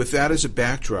so with that as a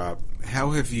backdrop, how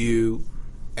have you,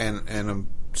 and I'm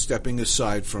stepping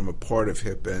aside from a part of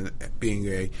HIP and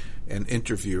being an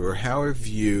interviewer, how have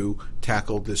you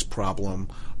tackled this problem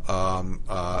in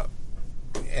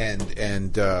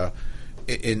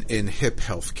HIP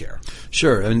healthcare?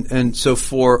 Sure, and so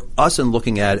for us in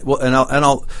looking at it, well, and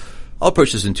I'll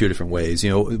approach this in two different ways.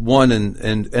 One,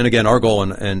 and again, our goal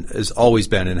and has always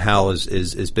been, and Hal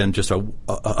has been just a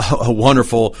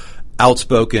wonderful,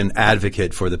 outspoken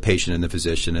advocate for the patient and the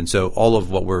physician. And so all of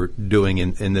what we're doing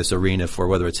in this arena, for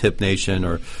whether it's HIP Nation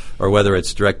or whether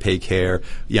it's direct pay care,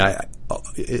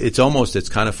 it's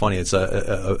kind of funny. It's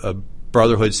a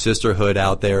brotherhood, sisterhood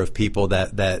out there of people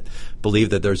that believe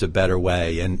that there's a better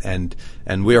way. And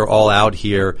we are all out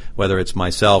here, whether it's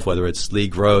myself, whether it's Lee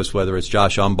Gross, whether it's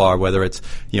Josh Umbar, whether it's,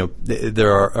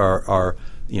 there are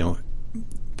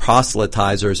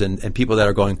proselytizers and people that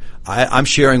are going, I'm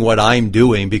sharing what I'm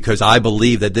doing because I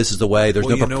believe that this is the way. There's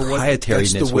no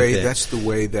proprietariness with it. That's the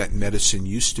way that medicine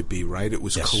used to be, right? It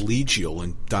was collegial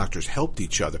and doctors helped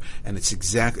each other. And it's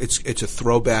a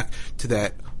throwback to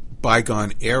that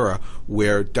bygone era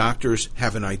where doctors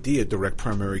have an idea, direct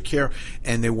primary care,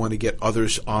 and they want to get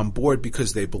others on board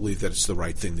because they believe that it's the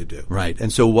right thing to do. Right.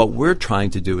 And so what we're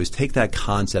trying to do is take that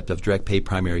concept of direct pay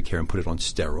primary care and put it on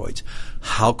steroids.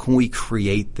 How can we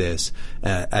create this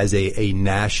as a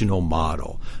national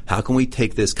model? How can we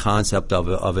take this concept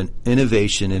of an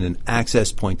innovation and an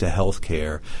access point to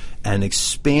healthcare and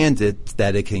expand it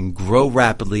that it can grow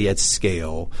rapidly at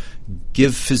scale,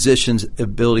 give physicians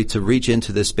ability to reach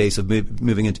into this space of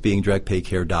moving into being direct pay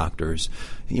care doctors?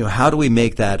 How do we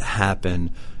make that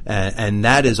happen? And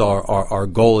that is our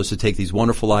goal, is to take these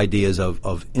wonderful ideas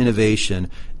of innovation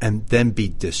and then be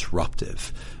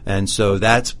disruptive. And so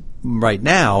that's right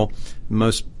now,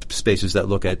 most spaces that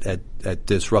look at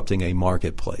disrupting a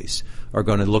marketplace are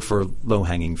going to look for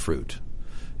low-hanging fruit.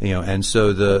 And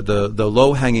so the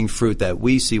low-hanging fruit that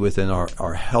we see within our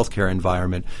healthcare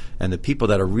environment and the people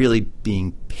that are really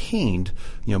being pained,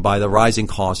 by the rising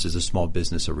costs is the small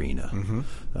business arena.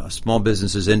 Mm-hmm. Small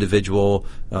businesses, individuals,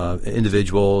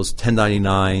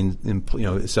 1099,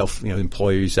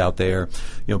 employees out there,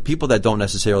 people that don't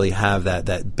necessarily have that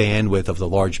bandwidth of the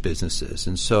large businesses.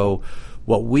 And so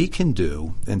what we can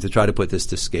do, and to try to put this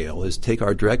to scale, is take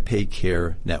our direct pay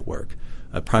care network,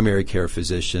 a primary care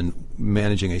physician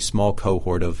managing a small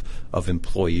cohort of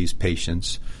employees,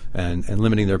 patients, and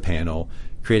limiting their panel,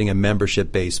 creating a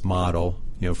membership-based model,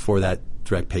 for that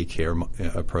direct pay care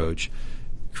approach,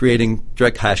 creating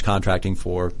direct cash contracting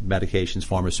for medications,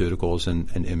 pharmaceuticals,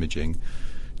 and imaging,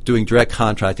 doing direct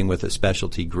contracting with a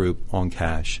specialty group on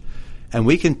cash. And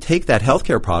we can take that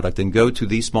healthcare product and go to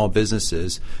these small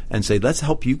businesses and say, let's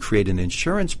help you create an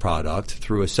insurance product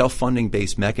through a self-funding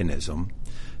based mechanism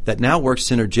that now works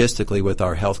synergistically with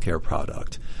our healthcare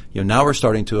product. Now we're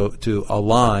starting to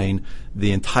align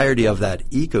the entirety of that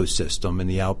ecosystem in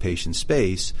the outpatient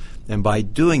space. And by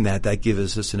doing that, that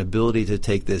gives us an ability to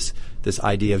take this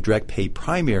idea of direct pay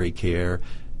primary care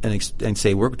and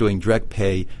say we're doing direct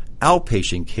pay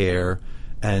outpatient care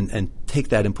and take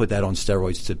that and put that on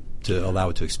steroids to allow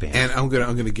it to expand. And I'm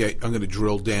gonna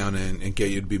drill down and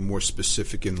get you to be more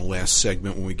specific in the last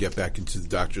segment when we get back into the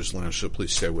Doctor's Lounge. So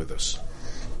please stay with us.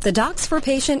 The Docs for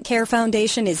Patient Care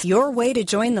Foundation is your way to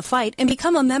join the fight and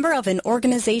become a member of an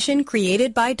organization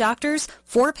created by doctors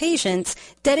for patients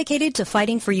dedicated to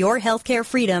fighting for your healthcare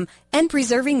freedom and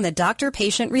preserving the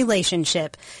doctor-patient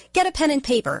relationship. Get a pen and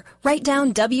paper. Write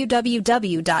down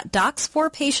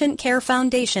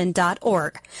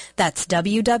www.docsforpatientcarefoundation.org. That's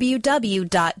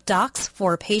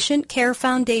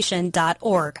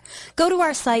www.docsforpatientcarefoundation.org. Go to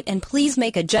our site and please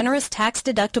make a generous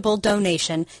tax-deductible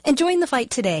donation and join the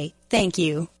fight today. Thank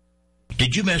you.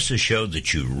 Did you miss a show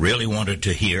that you really wanted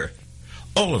to hear?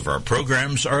 All of our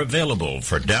programs are available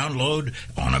for download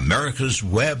on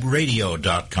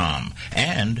americaswebradio.com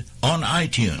and on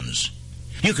iTunes.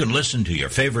 You can listen to your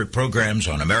favorite programs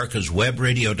on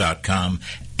americaswebradio.com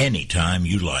anytime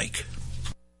you like.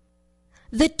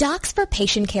 The Docs for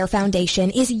Patient Care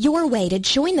Foundation is your way to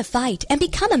join the fight and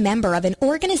become a member of an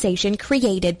organization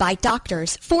created by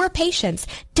doctors for patients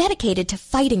dedicated to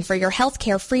fighting for your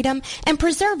healthcare freedom and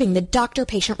preserving the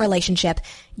doctor-patient relationship.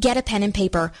 Get a pen and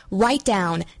paper. Write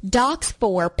down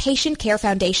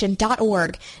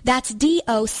docs4patientcarefoundation.org. That's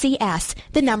DOCS,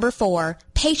 the number 4,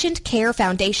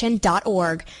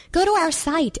 patientcarefoundation.org. Go to our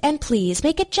site and please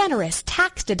make a generous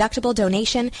tax-deductible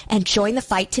donation and join the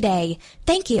fight today.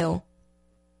 Thank you.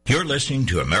 You're listening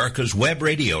to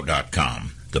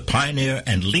americaswebradio.com, the pioneer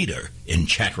and leader in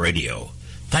chat radio.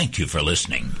 Thank you for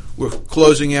listening. We're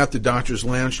closing out the Doctor's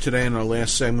Lounge today in our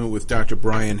last segment with Dr.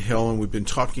 Brian Hill, and we've been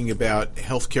talking about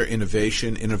healthcare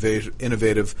innovation,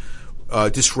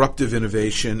 disruptive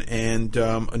innovation, and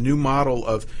a new model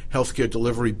of healthcare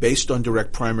delivery based on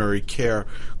direct primary care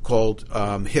called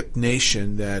Hip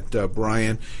Nation that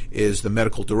Brian is the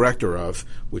medical director of,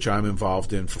 which I'm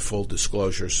involved in for full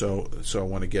disclosure. So I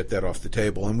want to get that off the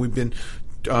table. And we've been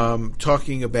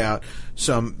talking about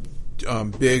some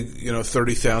big,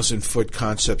 30,000-foot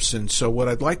concepts. And so what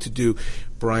I'd like to do,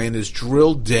 Brian, is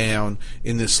drill down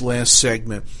in this last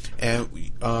segment. And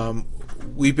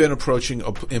we've been approaching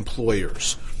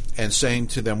employers and saying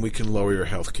to them, we can lower your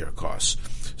health care costs.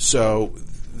 So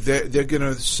they're going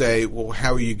to say, well,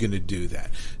 how are you going to do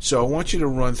that? So I want you to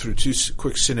run through two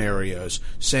quick scenarios.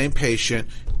 Same patient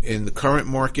in the current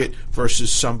market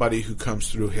versus somebody who comes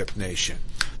through Hip Nation.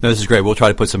 No, this is great. We'll try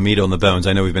to put some meat on the bones.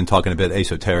 I know we've been talking a bit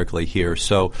esoterically here.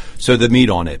 So the meat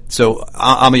on it. So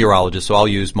I'm a urologist, so I'll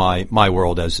use my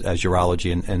world as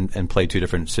urology and play two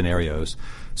different scenarios.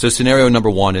 So scenario number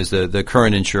one is the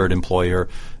current insured employer,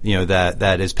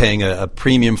 that is paying a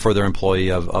premium for their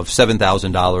employee of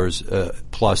 $7,000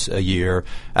 plus a year.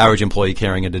 Average employee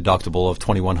carrying a deductible of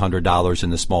 $2,100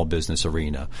 in the small business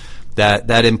arena.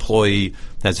 That employee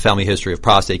has a family history of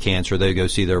prostate cancer. They go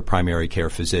see their primary care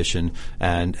physician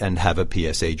and have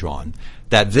a PSA drawn.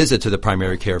 That visit to the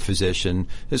primary care physician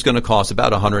is going to cost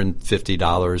about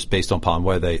 $150 based upon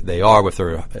where they are. With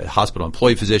their hospital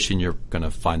employee physician, you're going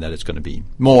to find that it's going to be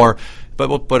more. But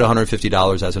we'll put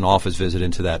 $150 as an office visit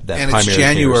into that primary care space. And it's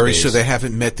January, so they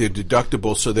haven't met their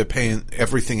deductible, so they're paying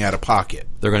everything out of pocket.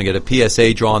 They're going to get a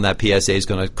PSA drawn. That PSA is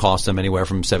going to cost them anywhere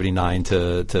from $79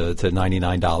 to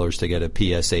 $99 to get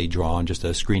a PSA drawn, just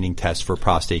a screening test for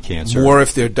prostate cancer. More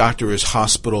if their doctor is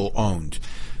hospital-owned.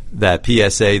 That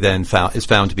PSA then is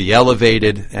found to be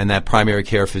elevated, and that primary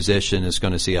care physician is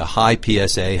going to see a high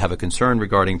PSA, have a concern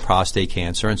regarding prostate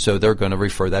cancer, and so they're going to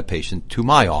refer that patient to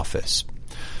my office.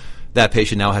 That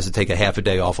patient now has to take a half a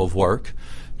day off of work,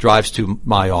 drives to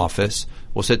my office,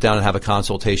 will sit down and have a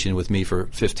consultation with me for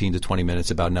 15 to 20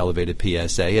 minutes about an elevated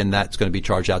PSA, and that's going to be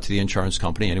charged out to the insurance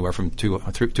company anywhere from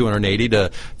 $280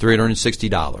 to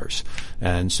 $360.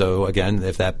 And so, again,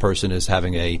 if that person is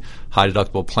having a high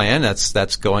deductible plan,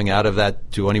 that's going out of that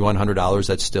 $2,100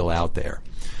 that's still out there.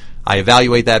 I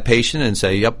evaluate that patient and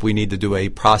say, yep, we need to do a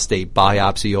prostate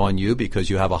biopsy on you because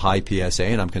you have a high PSA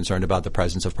and I'm concerned about the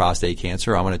presence of prostate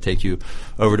cancer. I'm going to take you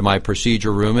over to my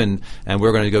procedure room and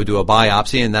we're going to go do a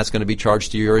biopsy, and that's going to be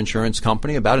charged to your insurance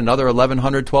company about another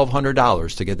 $1,100,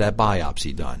 $1,200 to get that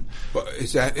biopsy done. But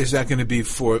is that going to be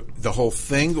for the whole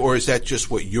thing, or is that just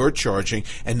what you're charging?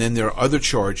 And then there are other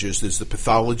charges. There's the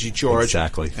pathology charge.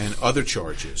 Exactly. And other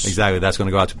charges. Exactly. That's going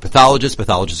to go out to a pathologist.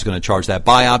 Pathologist is going to charge that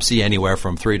biopsy anywhere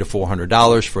from $300 to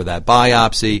 $400 for that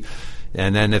biopsy.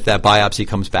 And then if that biopsy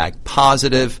comes back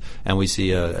positive and we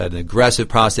see an aggressive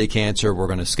prostate cancer, we're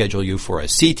going to schedule you for a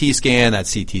CT scan.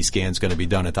 That CT scan is going to be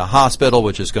done at the hospital,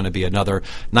 which is going to be another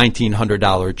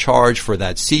 $1,900 charge for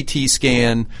that CT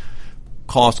scan.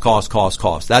 Cost.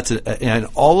 And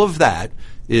all of that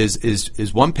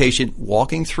is one patient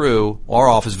walking through our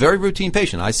office, very routine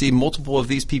patient. I see multiple of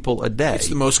these people a day. It's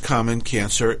the most common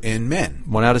cancer in men.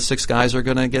 1 out of 6 guys are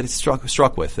going to get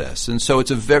struck with this, and so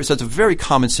it's a very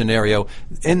common scenario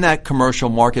in that commercial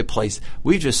marketplace.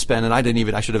 We just spent, and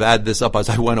I should have added this up as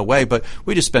I went away, but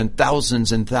we just spent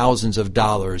thousands and thousands of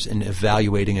dollars in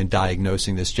evaluating and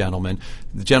diagnosing this gentleman.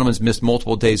 The gentleman's missed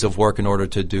multiple days of work in order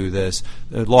to do this.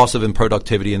 Loss of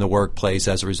productivity in the workplace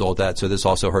as a result of that. So this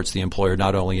also hurts the employer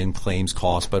not only in claims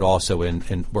costs but also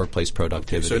in workplace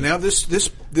productivity. So now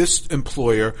this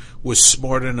employer was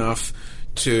smart enough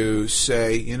to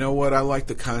say, you know what, I like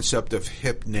the concept of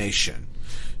Hip Nation.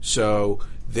 So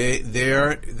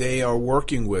they are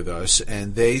working with us,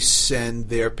 and they send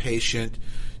their patient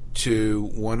to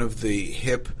one of the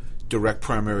hip direct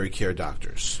primary care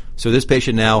doctors. So this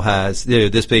patient now has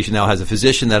a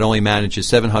physician that only manages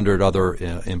 700 other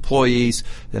employees,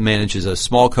 that manages a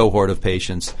small cohort of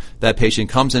patients. That patient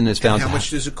comes in and is found. And how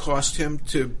much does it cost him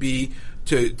to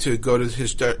go to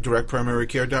his direct primary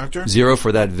care doctor? $0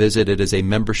 for that visit. It is a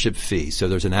membership fee. So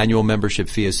there's an annual membership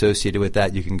fee associated with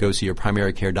that. You can go see your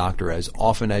primary care doctor as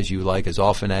often as you like, as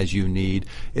often as you need.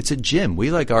 It's a gym.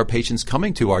 We like our patients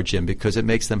coming to our gym because it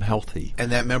makes them healthy.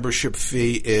 And that membership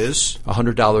fee is?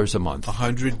 $100 a month.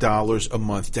 $100 a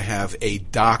month to have a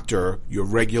doctor, your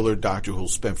regular doctor, who will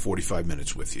spend 45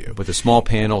 minutes with you. With a small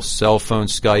panel, cell phone,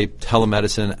 Skype,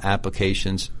 telemedicine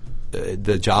applications.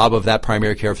 The job of that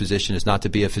primary care physician is not to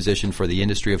be a physician for the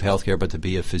industry of healthcare, but to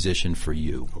be a physician for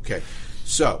you. Okay.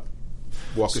 So,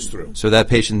 walk us through. So that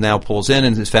patient now pulls in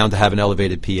and is found to have an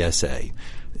elevated PSA.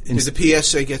 Did the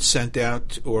PSA get sent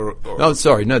out or Oh,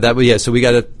 sorry. No, so we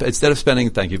got to, instead of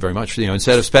spending, thank you very much,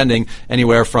 instead of spending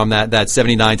anywhere from that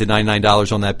 $79 to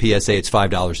 $99 on that PSA, it's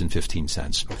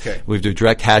 $5.15. Okay. We do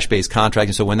direct cash-based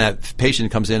contracting. So when that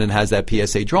patient comes in and has that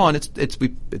PSA drawn,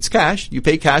 it's cash. You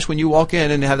pay cash when you walk in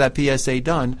and have that PSA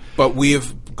done. But we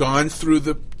have gone through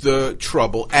the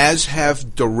trouble, as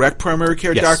have direct primary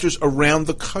care doctors around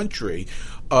the country,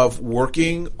 of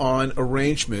working on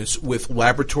arrangements with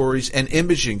laboratories and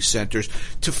imaging centers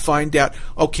to find out,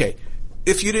 okay,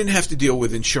 if you didn't have to deal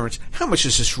with insurance, how much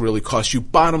does this really cost you?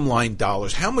 Bottom line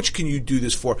dollars. How much can you do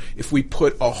this for if we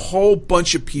put a whole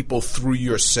bunch of people through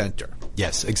your center?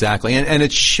 Yes, exactly. And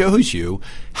it shows you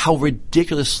how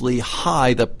ridiculously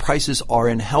high the prices are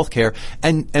in healthcare.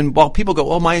 And while people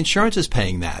go, oh, my insurance is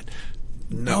paying that.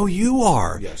 No, you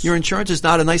are. Yes. Your insurance is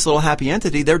not a nice little happy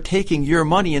entity. They're taking your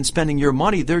money and spending your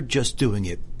money. They're just doing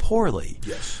it poorly.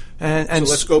 Yes. And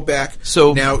so let's go back.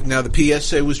 So now the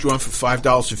PSA was drawn for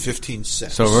 $5.15.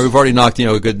 So we've already knocked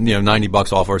a good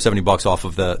 $90 off or $70 off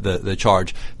of the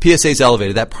charge. PSA is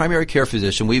elevated. That primary care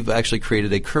physician, we've actually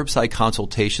created a curbside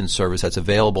consultation service that's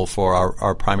available for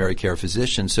our primary care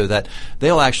physicians, so that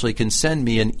they'll actually can send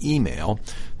me an email,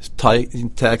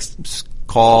 text,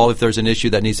 call if there's an issue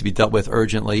that needs to be dealt with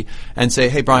urgently, and say,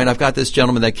 hey, Brian, I've got this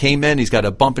gentleman that came in. He's got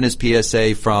a bump in his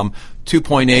PSA from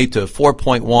 2.8 to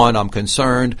 4.1. I'm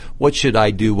concerned. What should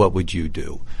I do? What would you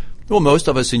do? Well, most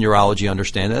of us in urology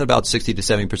understand that about 60 to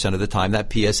 70% of the time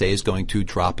that PSA is going to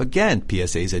drop again.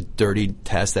 PSA is a dirty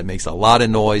test that makes a lot of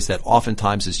noise that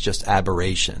oftentimes is just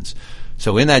aberrations.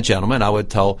 So in that gentleman, I would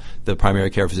tell the primary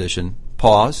care physician,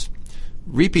 pause,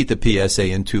 repeat the PSA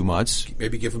in 2 months.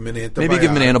 Maybe give him an antibiotic. Maybe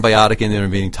give him an antibiotic in the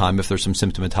intervening time if there's some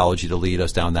symptomatology to lead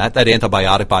us down that. That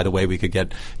antibiotic, by the way, we could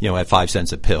get at 5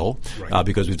 cents a pill, right,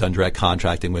 because we've done direct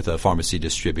contracting with a pharmacy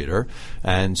distributor.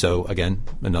 And so, again,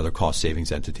 another cost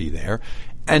savings entity there.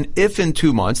 And if in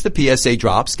 2 months the PSA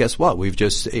drops, guess what?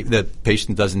 The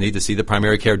patient doesn't need to see the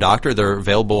primary care doctor. They're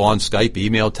available on Skype,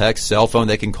 email, text, cell phone.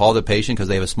 They can call the patient because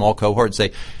they have a small cohort and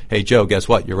say, hey, Joe, guess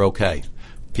what? You're okay.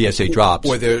 PSA drops.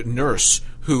 Or the nurse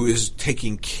who is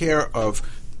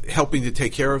helping to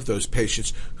take care of those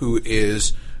patients, who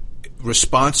is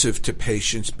responsive to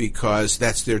patients because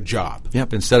that's their job.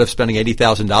 Yep. Instead of spending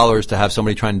 $80,000 to have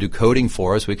somebody trying to do coding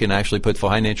for us, we can actually put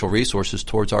financial resources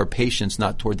towards our patients,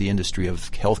 not toward the industry of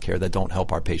healthcare that don't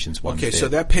help our patients one bit. Okay, so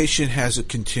that patient has a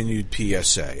continued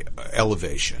PSA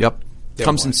elevation. Yep.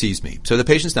 Comes and sees me. So the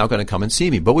patient's now going to come and see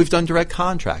me. But we've done direct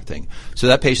contracting. So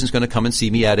that patient's going to come and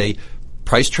see me at a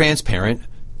price transparent,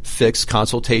 fixed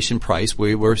consultation price.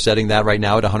 We're setting that right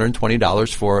now at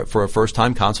 $120 for a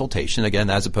first-time consultation, again,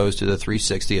 as opposed to the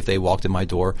 $360 if they walked in my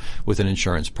door with an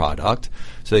insurance product.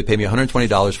 So they pay me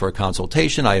 $120 for a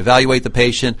consultation. I evaluate the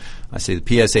patient. I say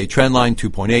the PSA trend line,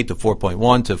 2.8 to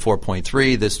 4.1 to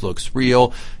 4.3. This looks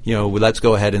real. Let's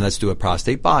go ahead and let's do a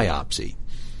prostate biopsy.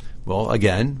 Well,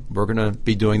 again, we're going to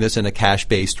be doing this in a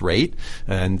cash-based rate,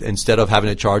 and instead of having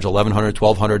to charge $1,100,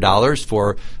 $1,200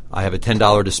 for, I have a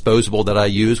 $10 disposable that I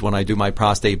use when I do my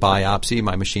prostate biopsy.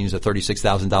 My machine is a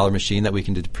 $36,000 machine that we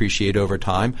can depreciate over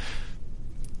time.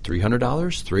 $300,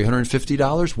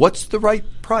 $350. What's the right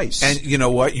price? And you know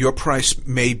what? Your price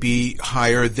may be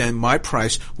higher than my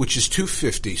price, which is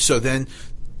 $250. So then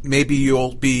maybe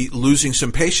you'll be losing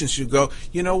some patients. You go,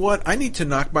 you know what? I need to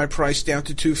knock my price down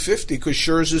to $250 because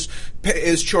Scjerz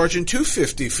is charging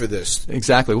 $250 for this.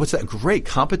 Exactly. What's that? Great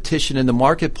competition in the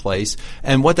marketplace.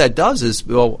 And what that does is,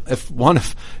 well, if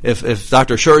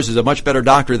Dr. Scjerz is a much better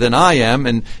doctor than I am,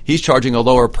 and he's charging a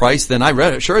lower price, then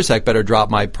I sure as heck better drop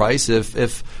my price.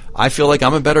 If I feel like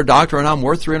I'm a better doctor and I'm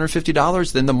worth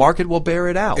 $350, then the market will bear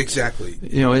it out. Exactly.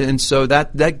 And so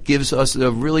that gives us a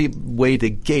really way to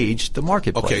gauge the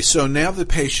marketplace. Okay, so now the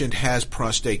patient has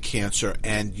prostate cancer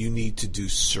and you need to do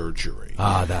surgery.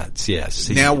 Yes.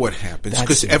 Now what happens?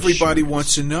 Because everybody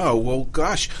wants to know, well,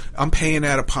 gosh, I'm paying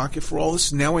out of pocket for all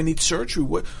this. Now I need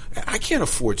surgery. I can't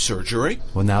afford surgery.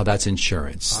 Well, now that's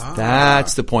insurance.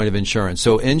 That's the point of insurance.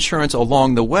 So insurance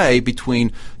along the way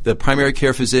between the primary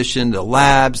care physician, the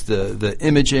labs, the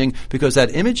imaging, because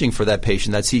that imaging for that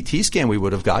patient, that CT scan we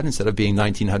would have gotten instead of being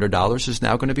 $1,900 is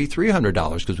now going to be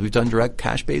 $300 because we've done direct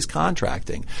cash-based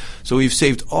contracting. So we've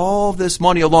saved all this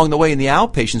money along the way in the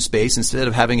outpatient space instead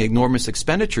of having enormous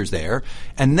expenditures there.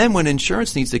 And then when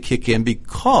insurance needs to kick in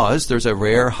because there's a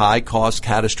rare, high-cost,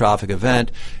 catastrophic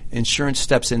event, insurance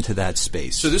steps into that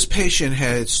space. So this patient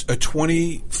has a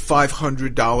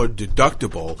 $2,500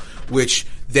 deductible, which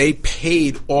they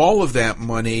paid all of that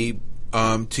money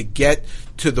to get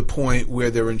to the point where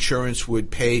their insurance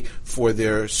would pay for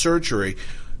their surgery.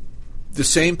 The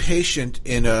same patient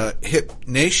in a Hip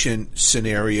Nation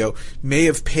scenario may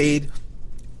have paid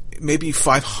maybe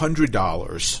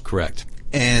 $500. Correct.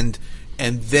 And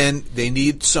then they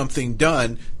need something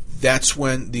done. That's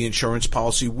when the insurance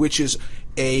policy, which is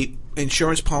a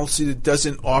insurance policy that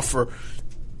doesn't offer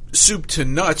soup to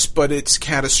nuts, but it's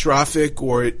catastrophic,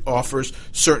 or it offers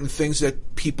certain things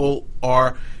that people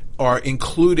are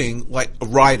including, like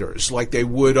riders, like they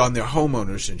would on their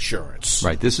homeowner's insurance.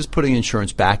 Right. This is putting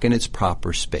insurance back in its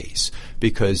proper space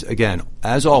because, again,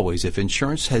 as always, if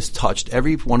insurance has touched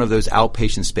every one of those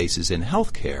outpatient spaces in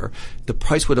healthcare, the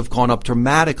price would have gone up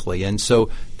dramatically, and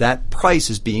so that price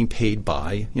is being paid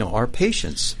by our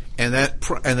patients. And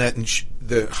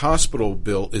the hospital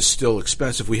bill is still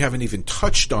expensive. We haven't even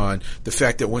touched on the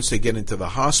fact that once they get into the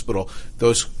hospital,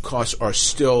 those costs are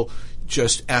still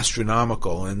just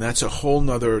astronomical, and that's a whole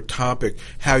nother topic,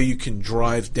 how you can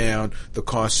drive down the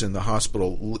costs in the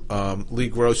hospital. Lee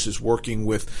Gross is working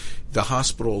with the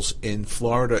hospitals in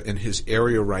Florida in his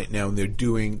area right now, and they're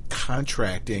doing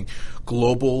contracting,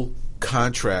 global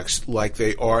contracts like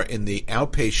they are in the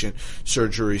outpatient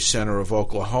surgery center of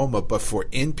Oklahoma, but for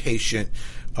inpatient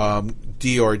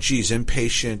DRGs,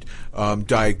 inpatient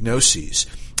diagnoses,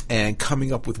 and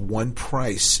coming up with one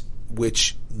price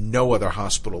which no other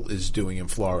hospital is doing in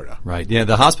Florida. Right. Yeah,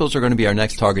 the hospitals are going to be our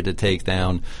next target to take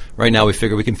down. Right now we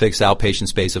figure we can fix outpatient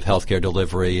space of healthcare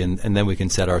delivery, and then we can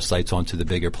set our sights onto the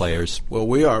bigger players. Well,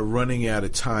 we are running out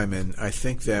of time, and I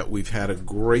think that we've had a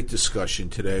great discussion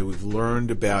today. We've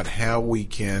learned about how we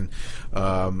can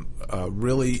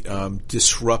really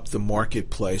disrupt the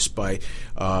marketplace by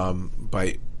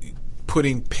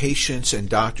putting patients and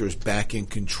doctors back in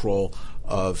control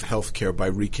of healthcare by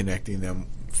reconnecting them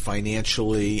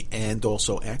financially and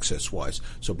also access-wise.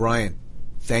 So, Brian,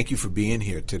 thank you for being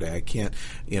here today. I can't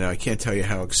tell you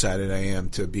how excited I am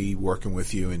to be working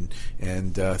with you, and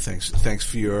thanks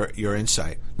for your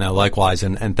insight. Now, likewise,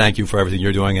 and thank you for everything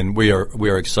you're doing. And we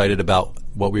are excited about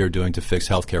what we are doing to fix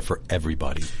healthcare for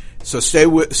everybody. So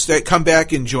come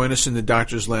back and join us in the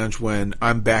Doctor's Lounge when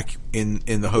I'm back in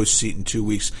the host seat in 2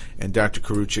 weeks, and Dr.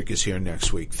 Karuchik is here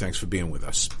next week. Thanks for being with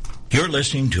us. You're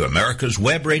listening to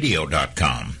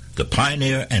AmericasWebRadio.com, the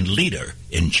pioneer and leader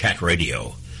in chat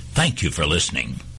radio. Thank you for listening.